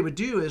what they would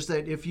do is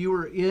that if you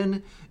were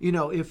in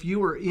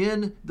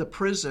the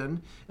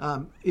prison,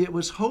 it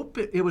was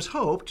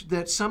hoped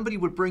that somebody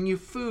would bring you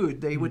food.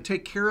 They would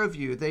take care of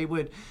you. They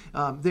would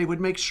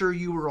make sure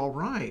you were all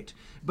right.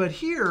 But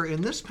here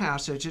in this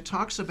passage, it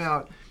talks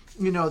about,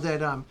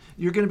 that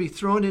you're going to be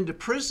thrown into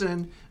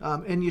prison,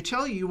 and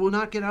you will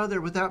not get out of there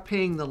without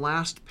paying the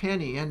last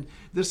penny. And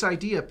this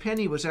idea,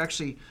 penny, was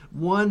actually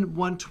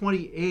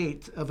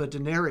 1/128th of a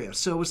denarius.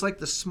 So it was like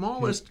the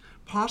smallest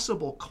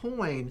possible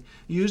coin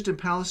used in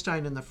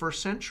Palestine in the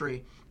first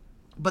century.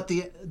 But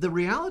the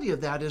reality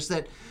of that is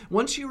that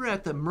once you were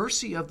at the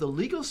mercy of the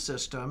legal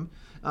system,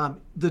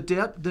 the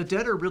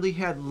debtor really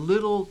had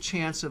little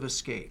chance of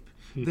escape.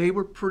 They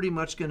were pretty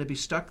much going to be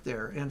stuck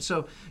there. And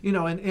so,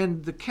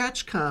 and the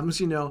catch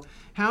comes,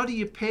 how do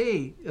you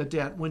pay a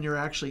debt when you're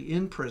actually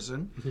in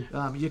prison?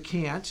 You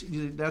can't.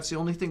 That's the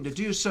only thing to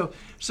do. So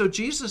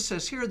Jesus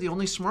says here the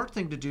only smart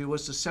thing to do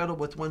was to settle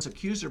with one's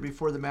accuser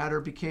before the matter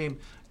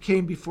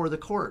came before the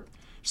court.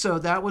 So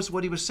that was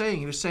what he was saying.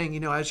 He was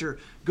saying, as you're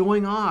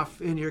going off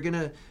and you're going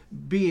to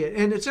be,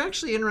 and it's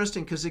actually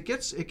interesting because it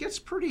gets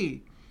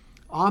pretty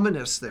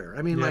ominous there.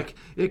 I mean, like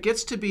it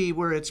gets to be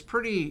where it's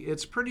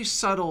pretty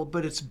subtle,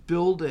 but it's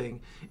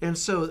building. And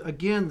so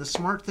again, the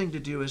smart thing to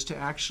do is to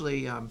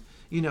actually,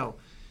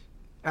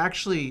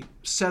 actually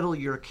settle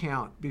your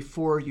account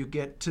before you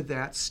get to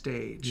that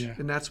stage.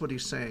 And that's what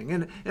he's saying.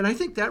 And I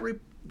think that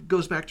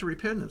goes back to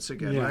repentance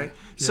again, right?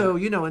 So,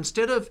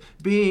 instead of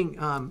being,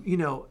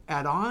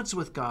 at odds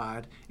with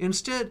God,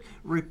 instead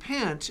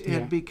repent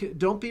and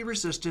don't be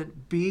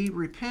resistant, be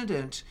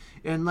repentant,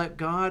 and let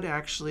God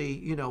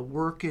actually,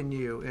 work in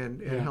you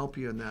and help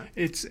you in that.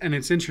 It's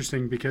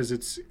interesting because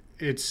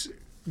it's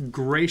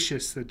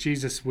gracious that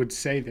Jesus would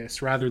say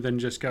this rather than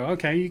just go,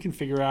 okay, you can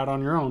figure it out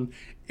on your own.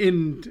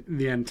 In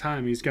the end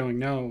time, he's going,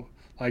 no,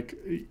 like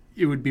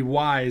it would be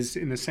wise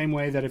in the same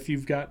way that if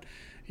you've got,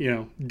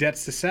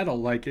 debts to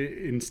settle, like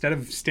instead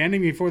of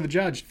standing before the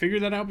judge, figure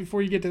that out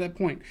before you get to that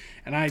point.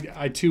 And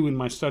I too, in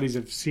my studies,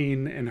 have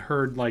seen and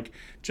heard like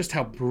just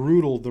how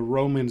brutal the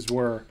Romans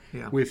were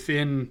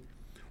within,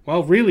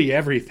 well, really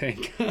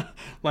everything.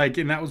 Like,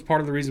 and that was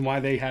part of the reason why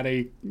they had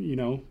a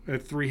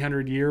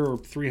 300 year or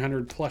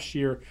 300 plus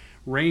year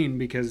reign,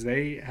 because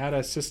they had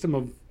a system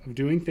of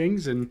doing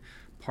things, and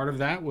part of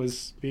that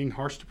was being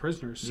harsh to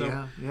prisoners.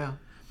 So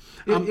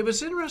it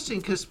was interesting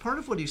because part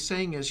of what he's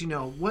saying is,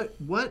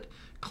 what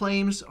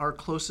claims our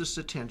closest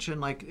attention,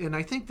 like, and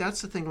I think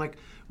that's the thing, like,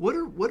 what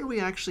are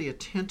we actually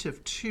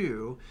attentive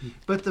to?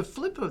 But the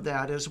flip of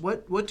that is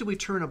what do we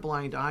turn a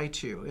blind eye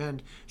to?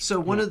 And so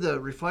one of the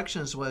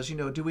reflections was,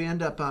 do we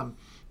end up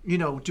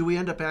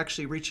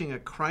actually reaching a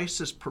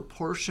crisis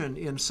proportion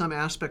in some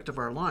aspect of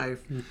our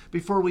life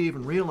before we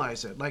even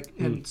realize it? Like,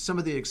 and some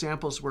of the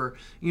examples were,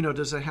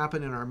 does it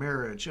happen in our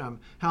marriage?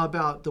 How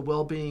about the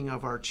well-being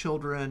of our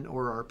children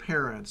or our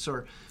parents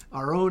or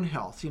our own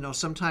health?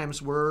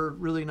 Sometimes we're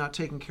really not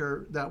taking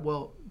care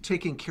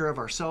of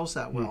ourselves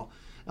that well.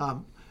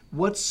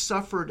 What's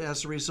suffered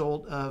as a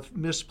result of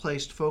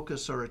misplaced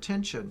focus or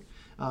attention?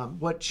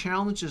 What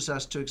challenges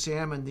us to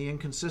examine the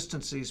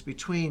inconsistencies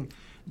between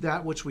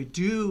that which we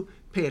do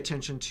pay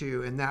attention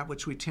to and that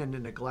which we tend to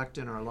neglect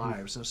in our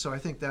lives. And so I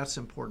think that's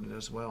important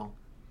as well.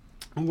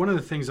 One of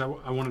the things I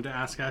wanted to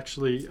ask,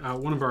 actually,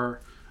 one of our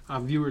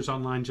viewers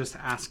online just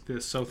asked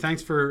this. So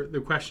thanks for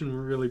the question.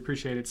 We really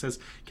appreciate it. It says,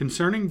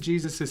 concerning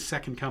Jesus'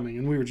 second coming,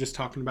 and we were just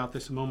talking about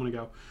this a moment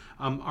ago,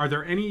 are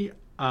there any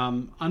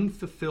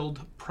unfulfilled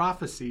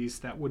prophecies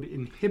that would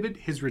inhibit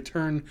his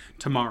return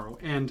tomorrow?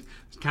 And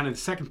kind of the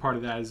second part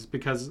of that is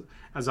because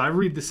as I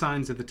read the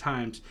signs of the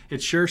times,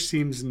 it sure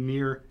seems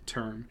near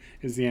term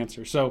is the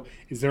answer. So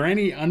is there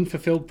any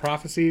unfulfilled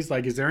prophecies?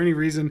 Like, is there any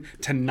reason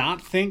to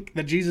not think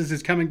that Jesus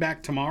is coming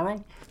back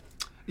tomorrow?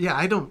 Yeah,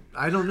 I don't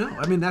know.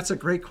 I mean, that's a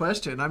great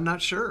question. I'm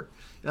not sure.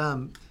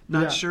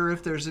 Not sure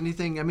if there's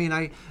anything. I mean,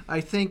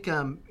 I think,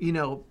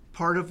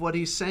 part of what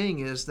he's saying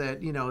is that,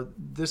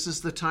 this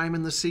is the time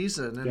in the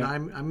season, and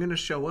I'm going to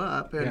show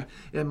up,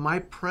 and my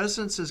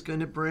presence is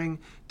going to bring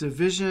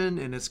division,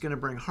 and it's going to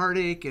bring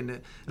heartache,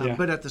 and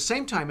but at the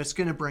same time, it's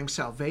going to bring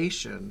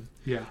salvation.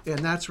 Yeah, and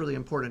that's really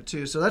important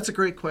too. So that's a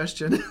great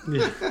question.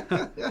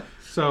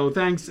 So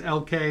thanks,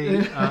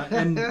 LK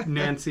and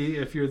Nancy,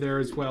 if you're there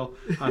as well.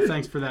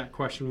 Thanks for that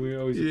question. We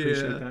always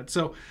appreciate that.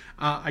 So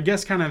I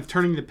guess kind of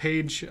turning the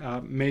page,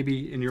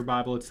 maybe in your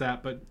Bible it's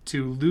that, but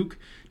to Luke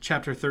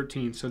chapter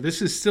 13. So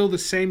this is still the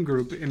same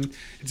group, and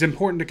it's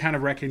important to kind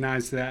of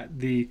recognize that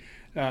the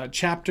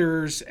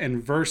chapters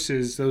and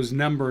verses, those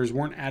numbers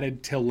weren't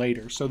added till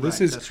later. So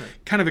this is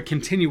kind of a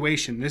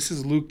continuation. This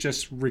is Luke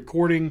just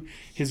recording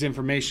his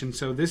information.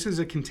 So this is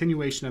a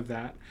continuation of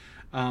that.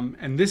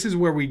 And this is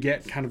where we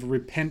get kind of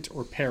repent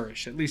or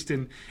perish. At least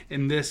in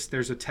this,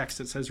 there's a text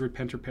that says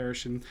repent or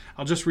perish. And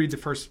I'll just read the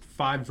first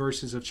 5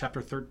 verses of chapter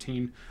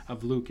 13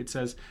 of Luke. It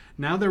says,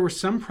 now there were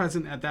some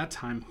present at that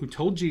time who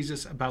told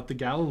Jesus about the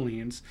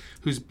Galileans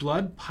whose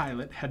blood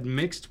Pilate had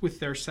mixed with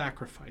their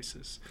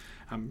sacrifices.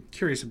 I'm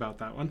curious about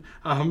that one.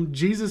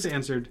 Jesus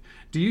answered,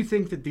 do you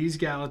think that these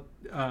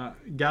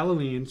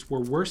Galileans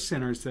were worse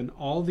sinners than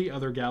all the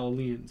other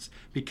Galileans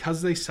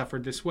because they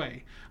suffered this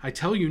way? I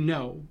tell you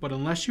no, but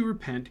unless you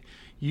repent,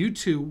 you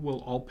too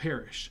will all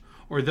perish.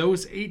 Or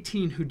those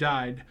 18 who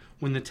died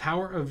when the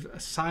Tower of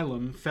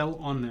Siloam fell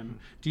on them,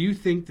 do you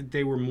think that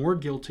they were more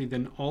guilty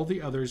than all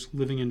the others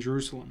living in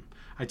Jerusalem?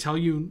 I tell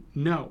you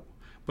no.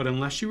 But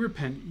unless you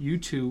repent, you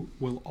too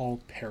will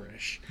all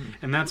perish.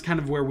 And that's kind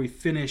of where we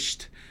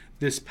finished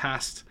this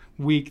past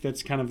week.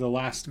 That's kind of the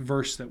last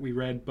verse that we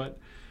read. But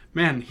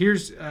man,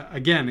 here's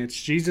again, it's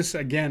Jesus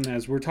again,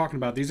 as we're talking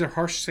about. These are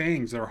harsh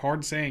sayings. They're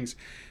hard sayings.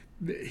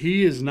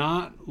 He's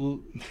not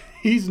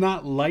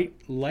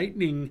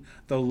lightening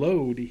the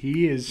load.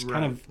 He is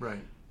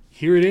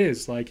here it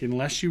is, like,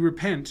 unless you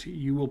repent,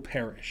 you will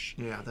perish.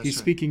 He's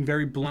speaking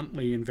very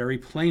bluntly and very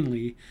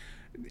plainly,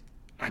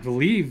 I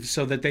believe,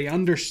 so that they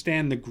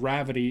understand the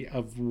gravity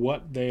of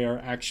what they are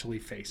actually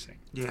facing.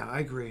 Yeah, I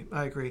agree.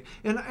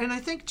 And I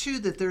think too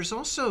that there's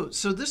also,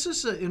 so this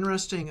is an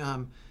interesting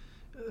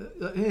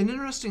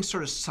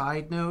sort of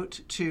side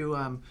note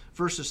to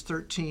verses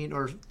 13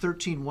 or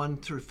 13:1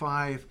 through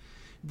 5,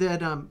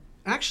 that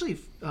actually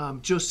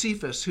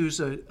Josephus, who's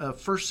a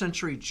first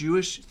century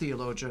Jewish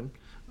theologian,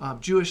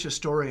 Jewish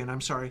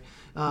historian,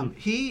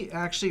 he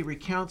actually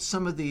recounts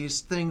some of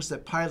these things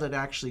that Pilate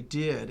actually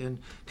did in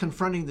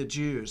confronting the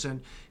Jews.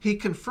 And he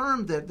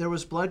confirmed that there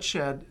was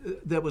bloodshed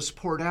that was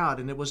poured out,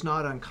 and it was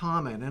not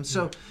uncommon. And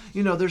so,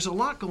 there's a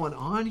lot going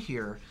on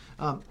here.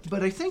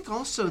 But I think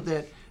also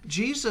that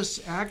Jesus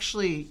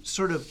actually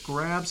sort of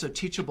grabs a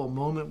teachable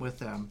moment with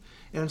them.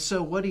 And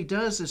so what he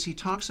does is he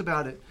talks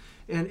about it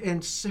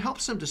and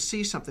helps them to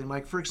see something.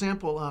 Like, for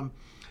example,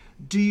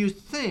 do you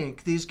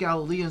think these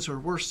Galileans were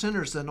worse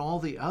sinners than all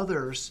the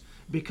others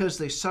because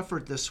they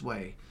suffered this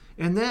way.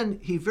 And then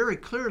he very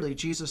clearly,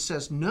 Jesus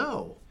says,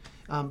 no.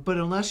 But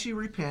unless you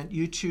repent,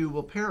 you too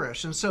will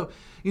perish. And so,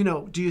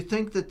 do you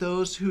think that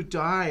those who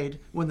died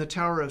when the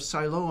Tower of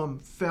Siloam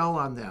fell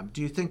on them,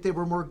 do you think they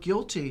were more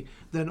guilty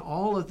than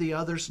all of the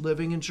others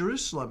living in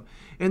Jerusalem?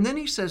 And then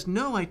he says,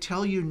 no, I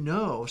tell you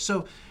no.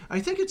 So I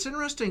think it's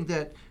interesting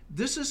that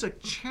this is a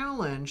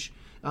challenge,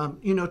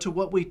 to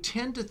what we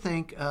tend to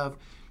think of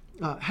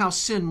how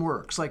sin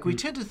works. Like we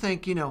tend to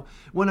think,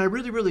 when I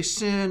really, really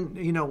sin,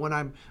 when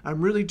I'm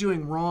really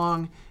doing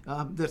wrong,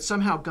 that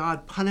somehow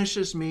God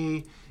punishes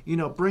me,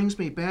 brings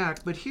me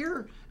back. But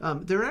here,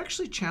 they're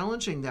actually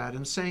challenging that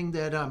and saying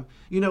that,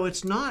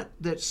 it's not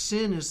that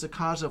sin is the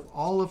cause of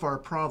all of our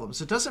problems.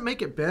 It doesn't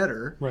make it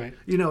better. Right.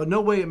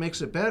 No way it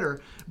makes it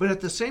better. But at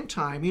the same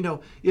time,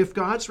 if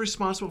God's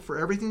responsible for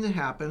everything that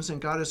happens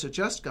and God is a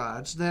just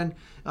God, then,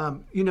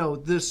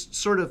 this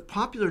sort of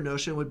popular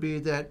notion would be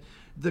that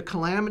the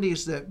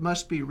calamities that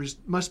must be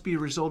a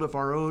result of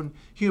our own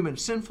human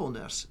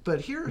sinfulness.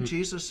 But here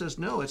Jesus says,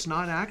 no, it's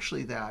not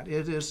actually that.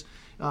 It is,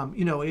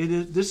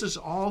 this is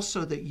all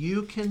so that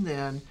you can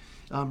then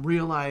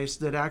realize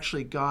that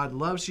actually God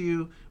loves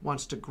you,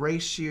 wants to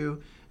grace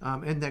you,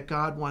 and that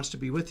God wants to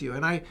be with you.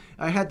 And I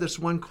had this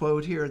one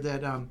quote here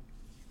that,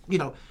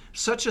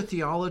 such a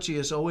theology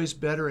is always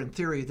better in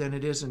theory than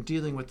it is in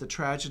dealing with the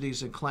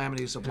tragedies and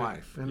calamities of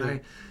life.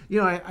 And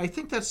I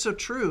think that's so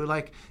true.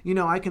 Like,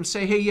 I can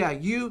say, hey, yeah,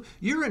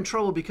 you're in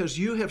trouble because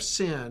you have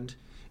sinned.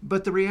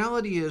 But the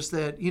reality is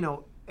that,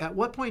 at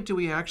what point do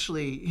we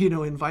actually,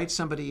 invite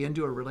somebody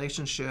into a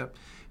relationship?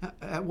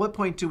 At what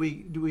point do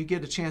we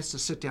get a chance to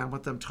sit down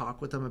with them,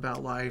 talk with them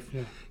about life,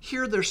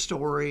 hear their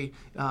story,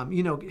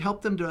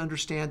 help them to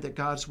understand that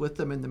God's with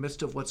them in the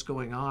midst of what's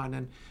going on?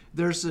 And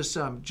there's this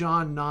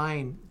John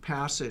 9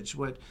 passage,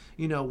 where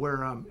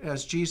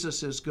as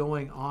Jesus is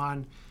going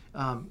on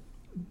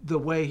the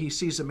way, he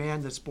sees a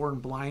man that's born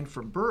blind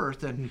from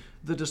birth, and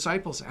the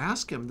disciples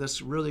ask him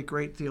this really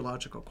great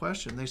theological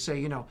question. They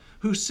say,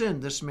 who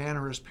sinned, this man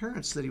or his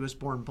parents, that he was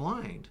born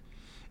blind?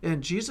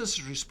 And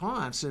Jesus'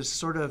 response is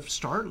sort of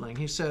startling.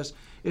 He says,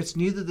 it's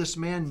neither this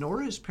man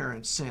nor his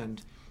parents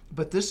sinned,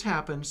 but this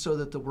happened so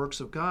that the works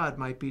of God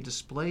might be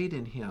displayed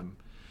in him.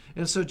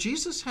 And so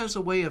Jesus has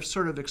a way of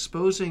sort of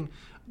exposing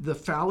the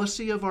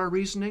fallacy of our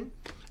reasoning,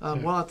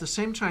 while at the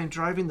same time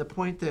driving the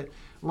point that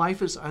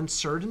life is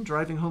uncertain,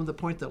 driving home the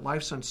point that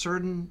life's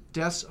uncertain,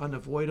 death's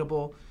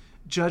unavoidable,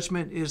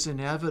 judgment is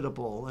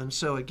inevitable. And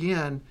so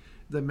again,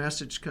 the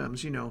message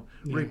comes,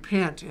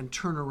 repent and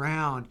turn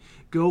around,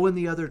 go in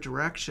the other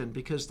direction,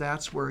 because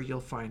that's where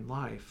you'll find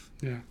life.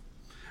 Yeah.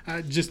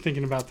 Just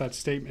thinking about that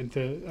statement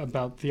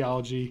about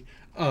theology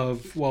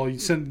of, well,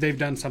 they've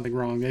done something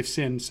wrong, they've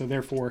sinned, so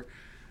therefore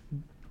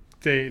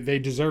they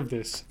deserve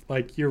this.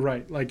 Like, you're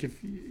right. Like, if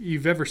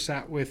you've ever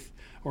sat with,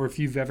 or if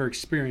you've ever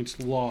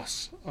experienced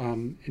loss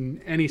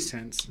in any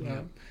sense,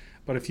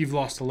 but if you've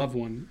lost a loved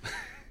one,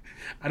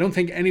 I don't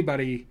think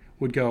anybody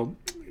would go,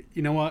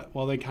 you know what?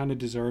 Well, they kind of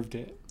deserved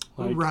it.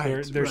 Like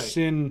their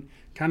sin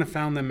kind of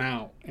found them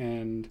out,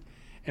 and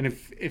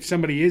if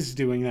somebody is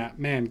doing that,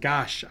 man,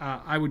 gosh,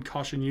 I would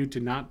caution you to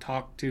not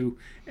talk to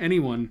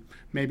anyone,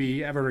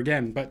 maybe ever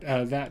again. But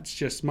that's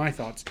just my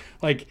thoughts.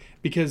 Like,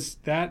 because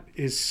death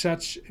is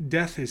such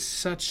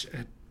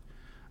a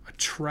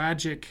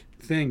tragic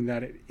thing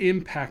that it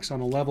impacts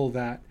on a level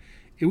that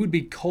it would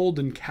be cold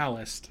and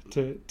calloused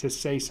to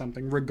say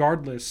something,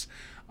 regardless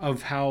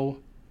of how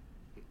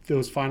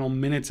those final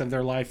minutes of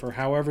their life or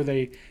however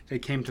they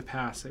came to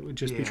pass. It would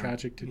just be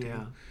tragic to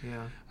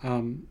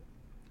do.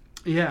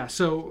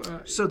 So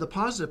the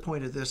positive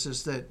point of this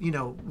is that,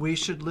 we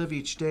should live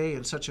each day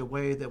in such a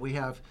way that we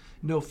have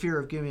no fear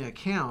of giving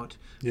account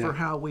for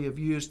how we have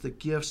used the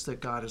gifts that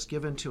God has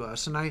given to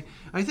us. And I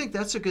think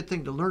that's a good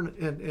thing to learn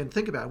and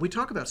think about. We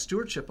talk about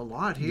stewardship a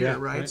lot here,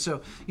 right?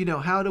 So,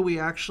 how do we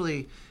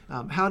actually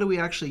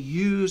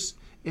use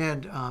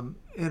and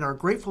are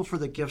grateful for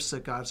the gifts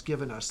that God's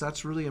given us?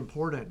 That's really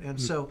important. And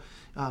so,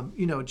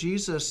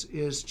 Jesus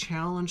is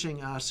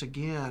challenging us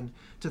again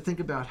to think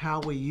about how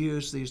we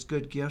use these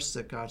good gifts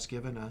that God's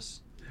given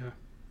us. Yeah.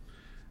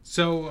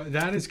 So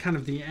that is kind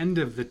of the end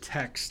of the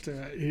text.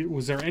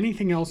 Was there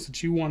anything else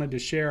that you wanted to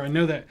share? I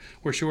know that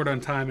we're short on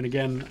time, and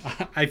again,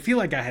 I feel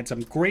like I had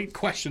some great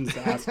questions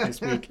to ask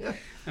this week,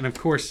 and of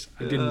course,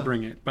 I didn't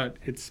bring it, but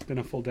it's been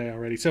a full day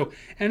already. So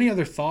any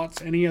other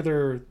thoughts,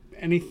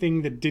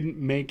 anything that didn't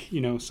make,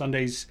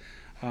 Sunday's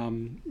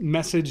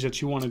message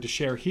that you wanted to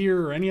share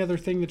here, or any other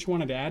thing that you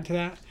wanted to add to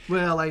that?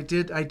 Well, I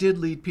did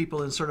lead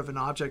people in sort of an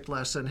object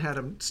lesson, had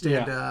them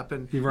stand up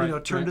and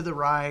turn to the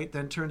right,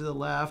 then turn to the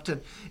left,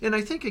 and I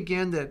think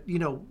again that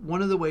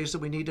one of the ways that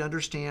we need to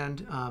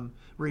understand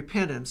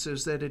repentance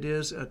is that it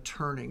is a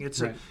turning.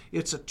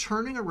 It's a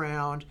turning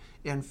around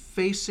and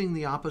facing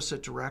the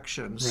opposite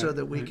direction, so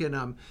that we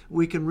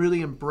can really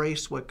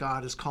embrace what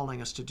God is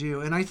calling us to do.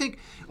 And I think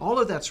all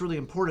of that's really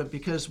important,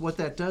 because what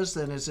that does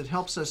then is it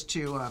helps us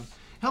to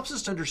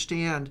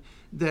understand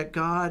that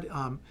God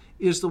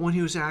is the one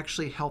who's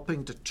actually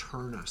helping to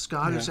turn us.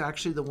 God is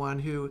actually the one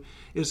who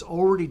is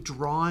already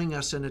drawing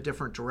us in a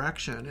different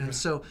direction. And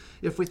so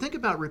if we think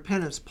about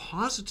repentance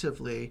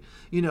positively,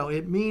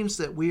 it means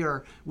that we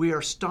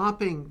are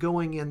stopping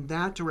going in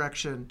that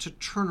direction to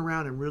turn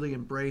around and really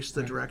embrace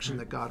the direction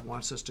that God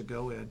wants us to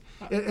go in.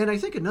 And I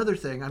think another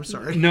thing, I'm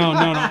sorry. No.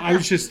 I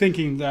was just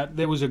thinking that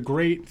there was a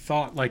great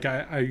thought. Like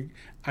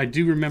I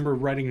do remember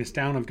writing this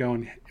down of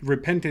going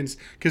repentance,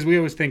 because we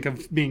always think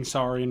of being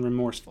sorry and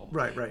remorseful.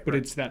 Right. But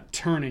it's that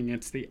turning.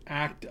 It's the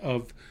act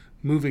of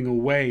moving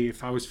away.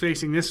 If I was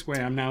facing this way,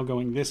 I'm now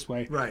going this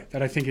way. Right.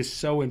 That I think is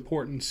so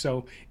important.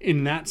 So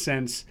in that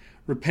sense,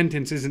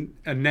 repentance isn't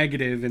a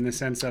negative in the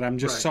sense that I'm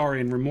just sorry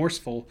and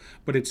remorseful,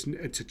 but it's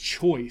a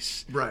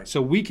choice. Right.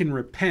 So we can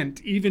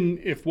repent even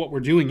if what we're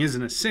doing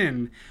isn't a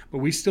sin, but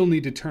we still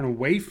need to turn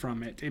away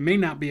from it. It may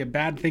not be a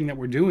bad thing that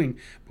we're doing,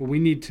 but we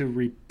need to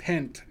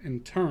repent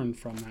and turn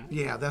from that.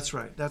 Yeah, that's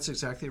right. That's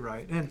exactly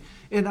right.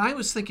 And I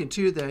was thinking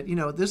too that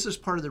this is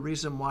part of the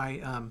reason why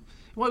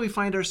we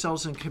find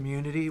ourselves in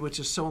community, which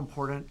is so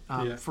important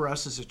for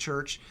us as a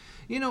church.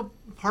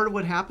 Part of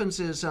what happens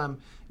is,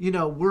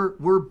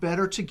 we're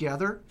better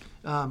together.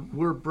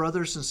 We're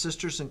brothers and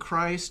sisters in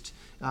Christ.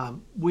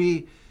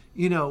 We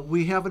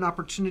have an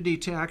opportunity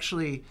to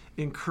actually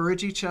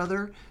encourage each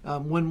other.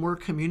 When we're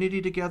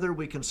community together,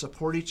 we can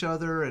support each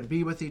other and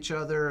be with each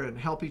other and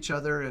help each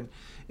other.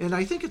 And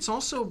I think it's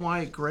also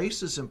why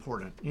grace is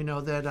important.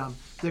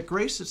 That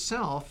grace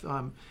itself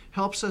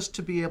helps us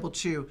to be able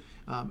to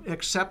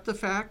accept the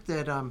fact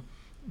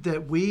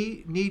that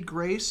we need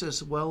grace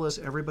as well as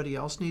everybody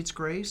else needs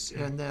grace,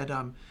 and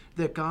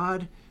that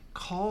God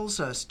calls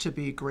us to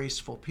be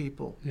graceful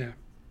people.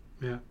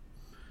 Yeah.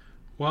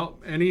 Well,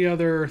 any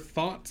other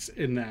thoughts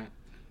in that?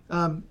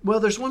 Well,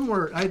 there's one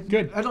more.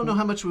 Good. I don't know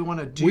how much we want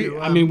to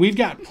do. We've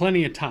got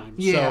plenty of time.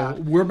 Yeah.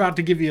 So we're about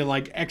to give you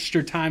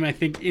extra time, I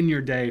think, in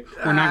your day.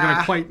 We're not going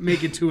to quite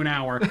make it to an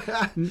hour.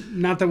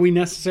 Not that we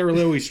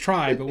necessarily always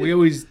try, but we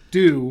always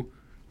do.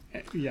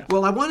 Yeah.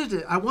 Well, I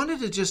wanted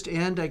to just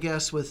end, I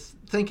guess, with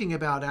thinking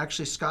about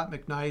actually Scot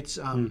McKnight's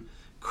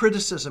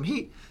criticism.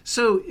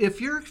 So if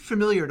you're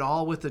familiar at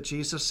all with the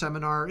Jesus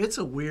Seminar, it's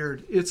a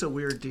weird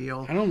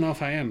deal. I don't know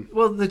if I am.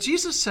 Well, the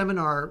Jesus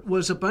Seminar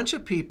was a bunch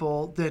of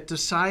people that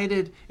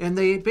decided, and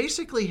they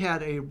basically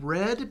had a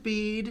red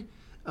bead,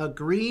 a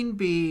green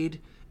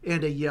bead,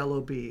 and a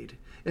yellow bead.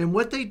 And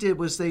what they did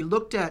was they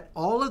looked at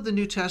all of the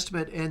New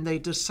Testament and they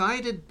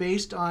decided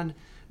based on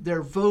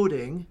their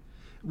voting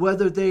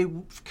whether they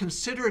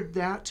considered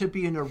that to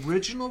be an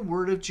original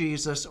word of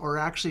Jesus or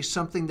actually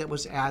something that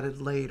was added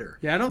later.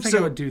 Yeah, I don't think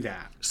I would do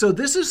that. So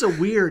this is a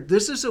weird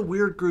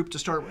group to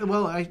start.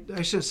 Well,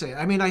 I should say.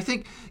 I mean, I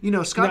think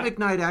Scot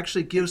McKnight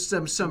actually gives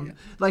them some,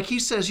 like he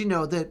says,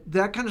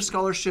 that kind of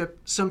scholarship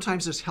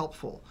sometimes is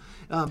helpful.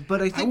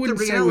 But I think the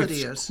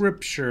reality is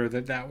Scripture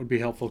that would be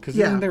helpful, because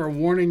isn't there a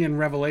warning in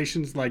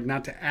Revelations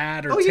not to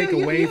add or take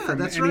away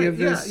from any of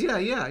this?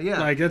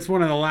 Yeah. That's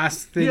one of the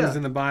last things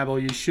in the Bible.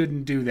 You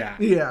shouldn't do that.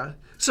 Yeah.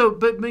 So,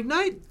 but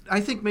McKnight,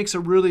 I think, makes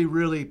a really,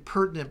 really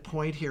pertinent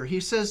point here.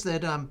 He says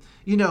that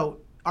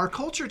our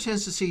culture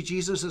tends to see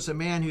Jesus as a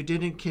man who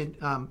didn't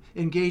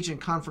engage in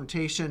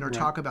confrontation or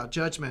talk about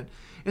judgment.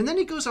 And then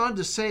he goes on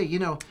to say,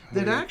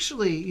 that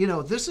actually,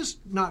 this is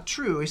not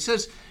true. He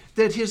says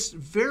that his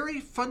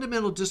very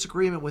fundamental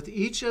disagreement with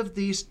each of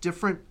these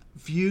different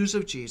views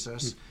of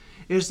Jesus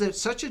is that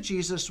such a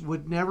Jesus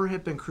would never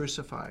have been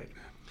crucified,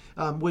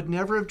 would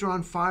never have drawn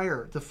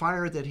the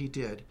fire that he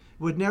did,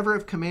 would never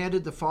have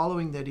commanded the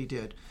following that he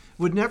did,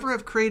 would never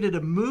have created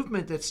a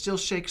movement that still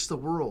shakes the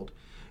world.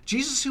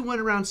 Jesus, who went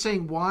around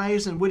saying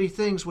wise and witty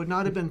things, would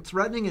not have been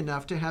threatening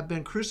enough to have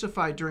been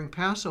crucified during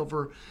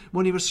Passover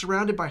when he was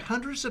surrounded by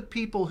hundreds of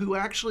people who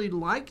actually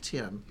liked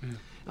him.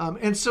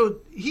 And so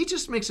he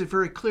just makes it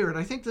very clear, and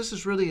I think this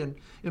is really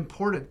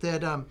important,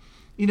 that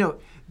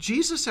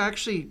Jesus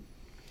actually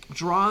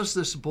draws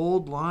this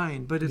bold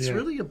line, but it's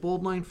really a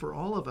bold line for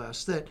all of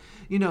us, that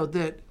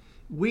that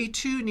we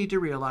too need to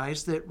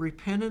realize that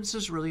repentance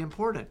is really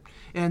important,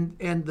 and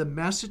the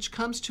message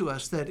comes to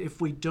us that if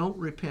we don't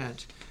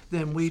repent,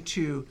 then we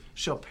too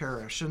shall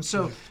perish. And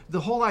so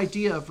the whole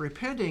idea of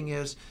repenting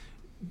is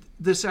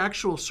this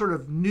actual sort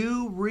of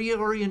new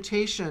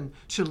reorientation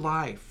to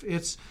life.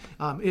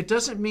 It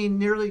doesn't mean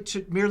merely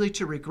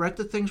to regret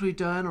the things we've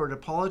done or to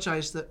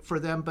apologize for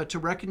them, but to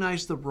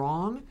recognize the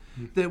wrong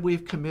that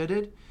we've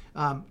committed.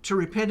 To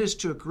repent is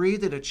to agree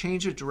that a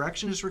change of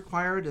direction is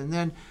required and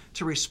then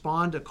to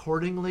respond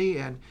accordingly.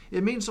 And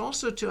it means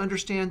also to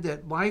understand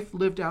that life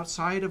lived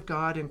outside of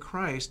God in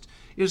Christ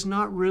is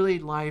not really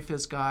life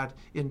as God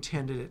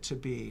intended it to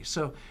be.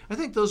 So I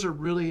think those are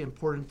really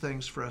important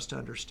things for us to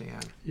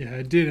understand. Yeah,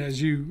 I did.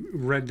 As you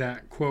read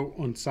that quote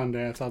on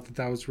Sunday, I thought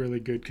that was really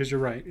good, because you're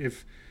right.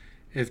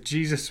 If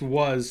Jesus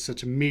was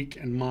such a meek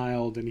and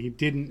mild and he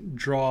didn't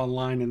draw a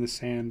line in the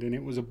sand and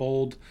it was a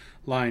bold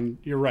line,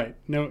 you're right.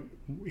 No,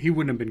 he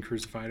wouldn't have been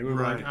crucified. It would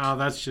be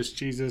that's just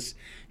Jesus.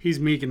 He's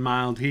meek and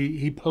mild.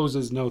 He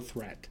poses no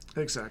threat.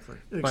 Exactly.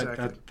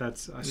 But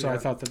that's so I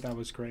thought that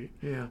was great.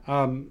 Yeah.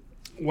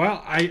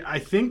 Well, I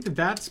think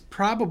that's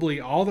probably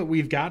all that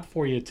we've got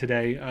for you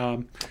today.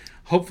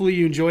 Hopefully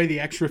you enjoy the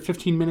extra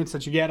 15 minutes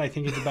that you get. I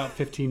think it's about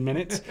 15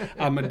 minutes.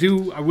 I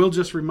will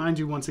just remind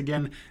you once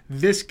again,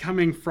 this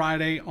coming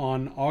Friday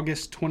on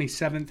August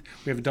 27th,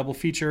 we have a double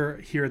feature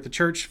here at the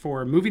church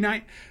for a movie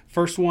night.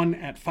 First one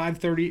at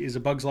 5:30 is A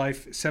Bug's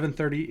Life.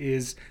 7:30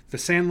 is The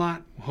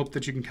Sandlot. Hope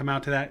that you can come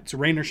out to that. It's a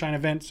rain or shine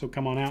event, so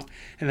come on out.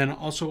 And then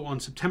also on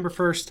September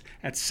 1st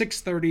at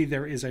 6:30,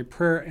 there is a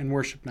prayer and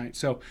worship night.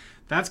 So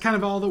that's kind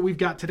of all that we've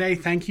got today.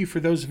 Thank you for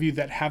those of you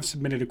that have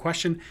submitted a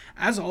question.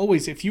 As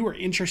always, if you are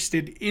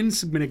interested in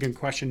submitting a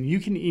question, you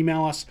can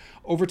email us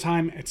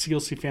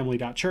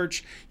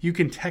overtime@clcfamily.church. You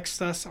can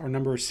text us. Our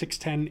number is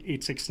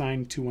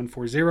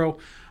 610-869-2140.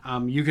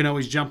 You can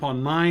always jump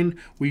online.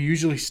 We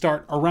usually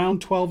start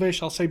around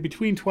 12-ish. I'll say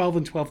between 12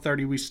 and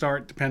 12:30 we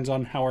start. Depends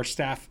on how our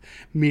staff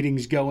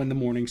meetings go in the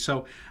morning.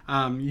 So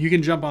you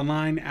can jump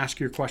online, ask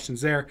your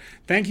questions there.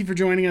 Thank you for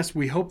joining us.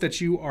 We hope that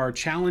you are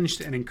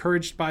challenged and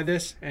encouraged by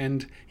this.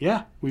 And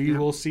yeah, we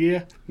will see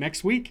you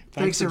next week.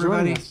 Thanks for joining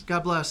everybody. us.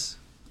 God bless.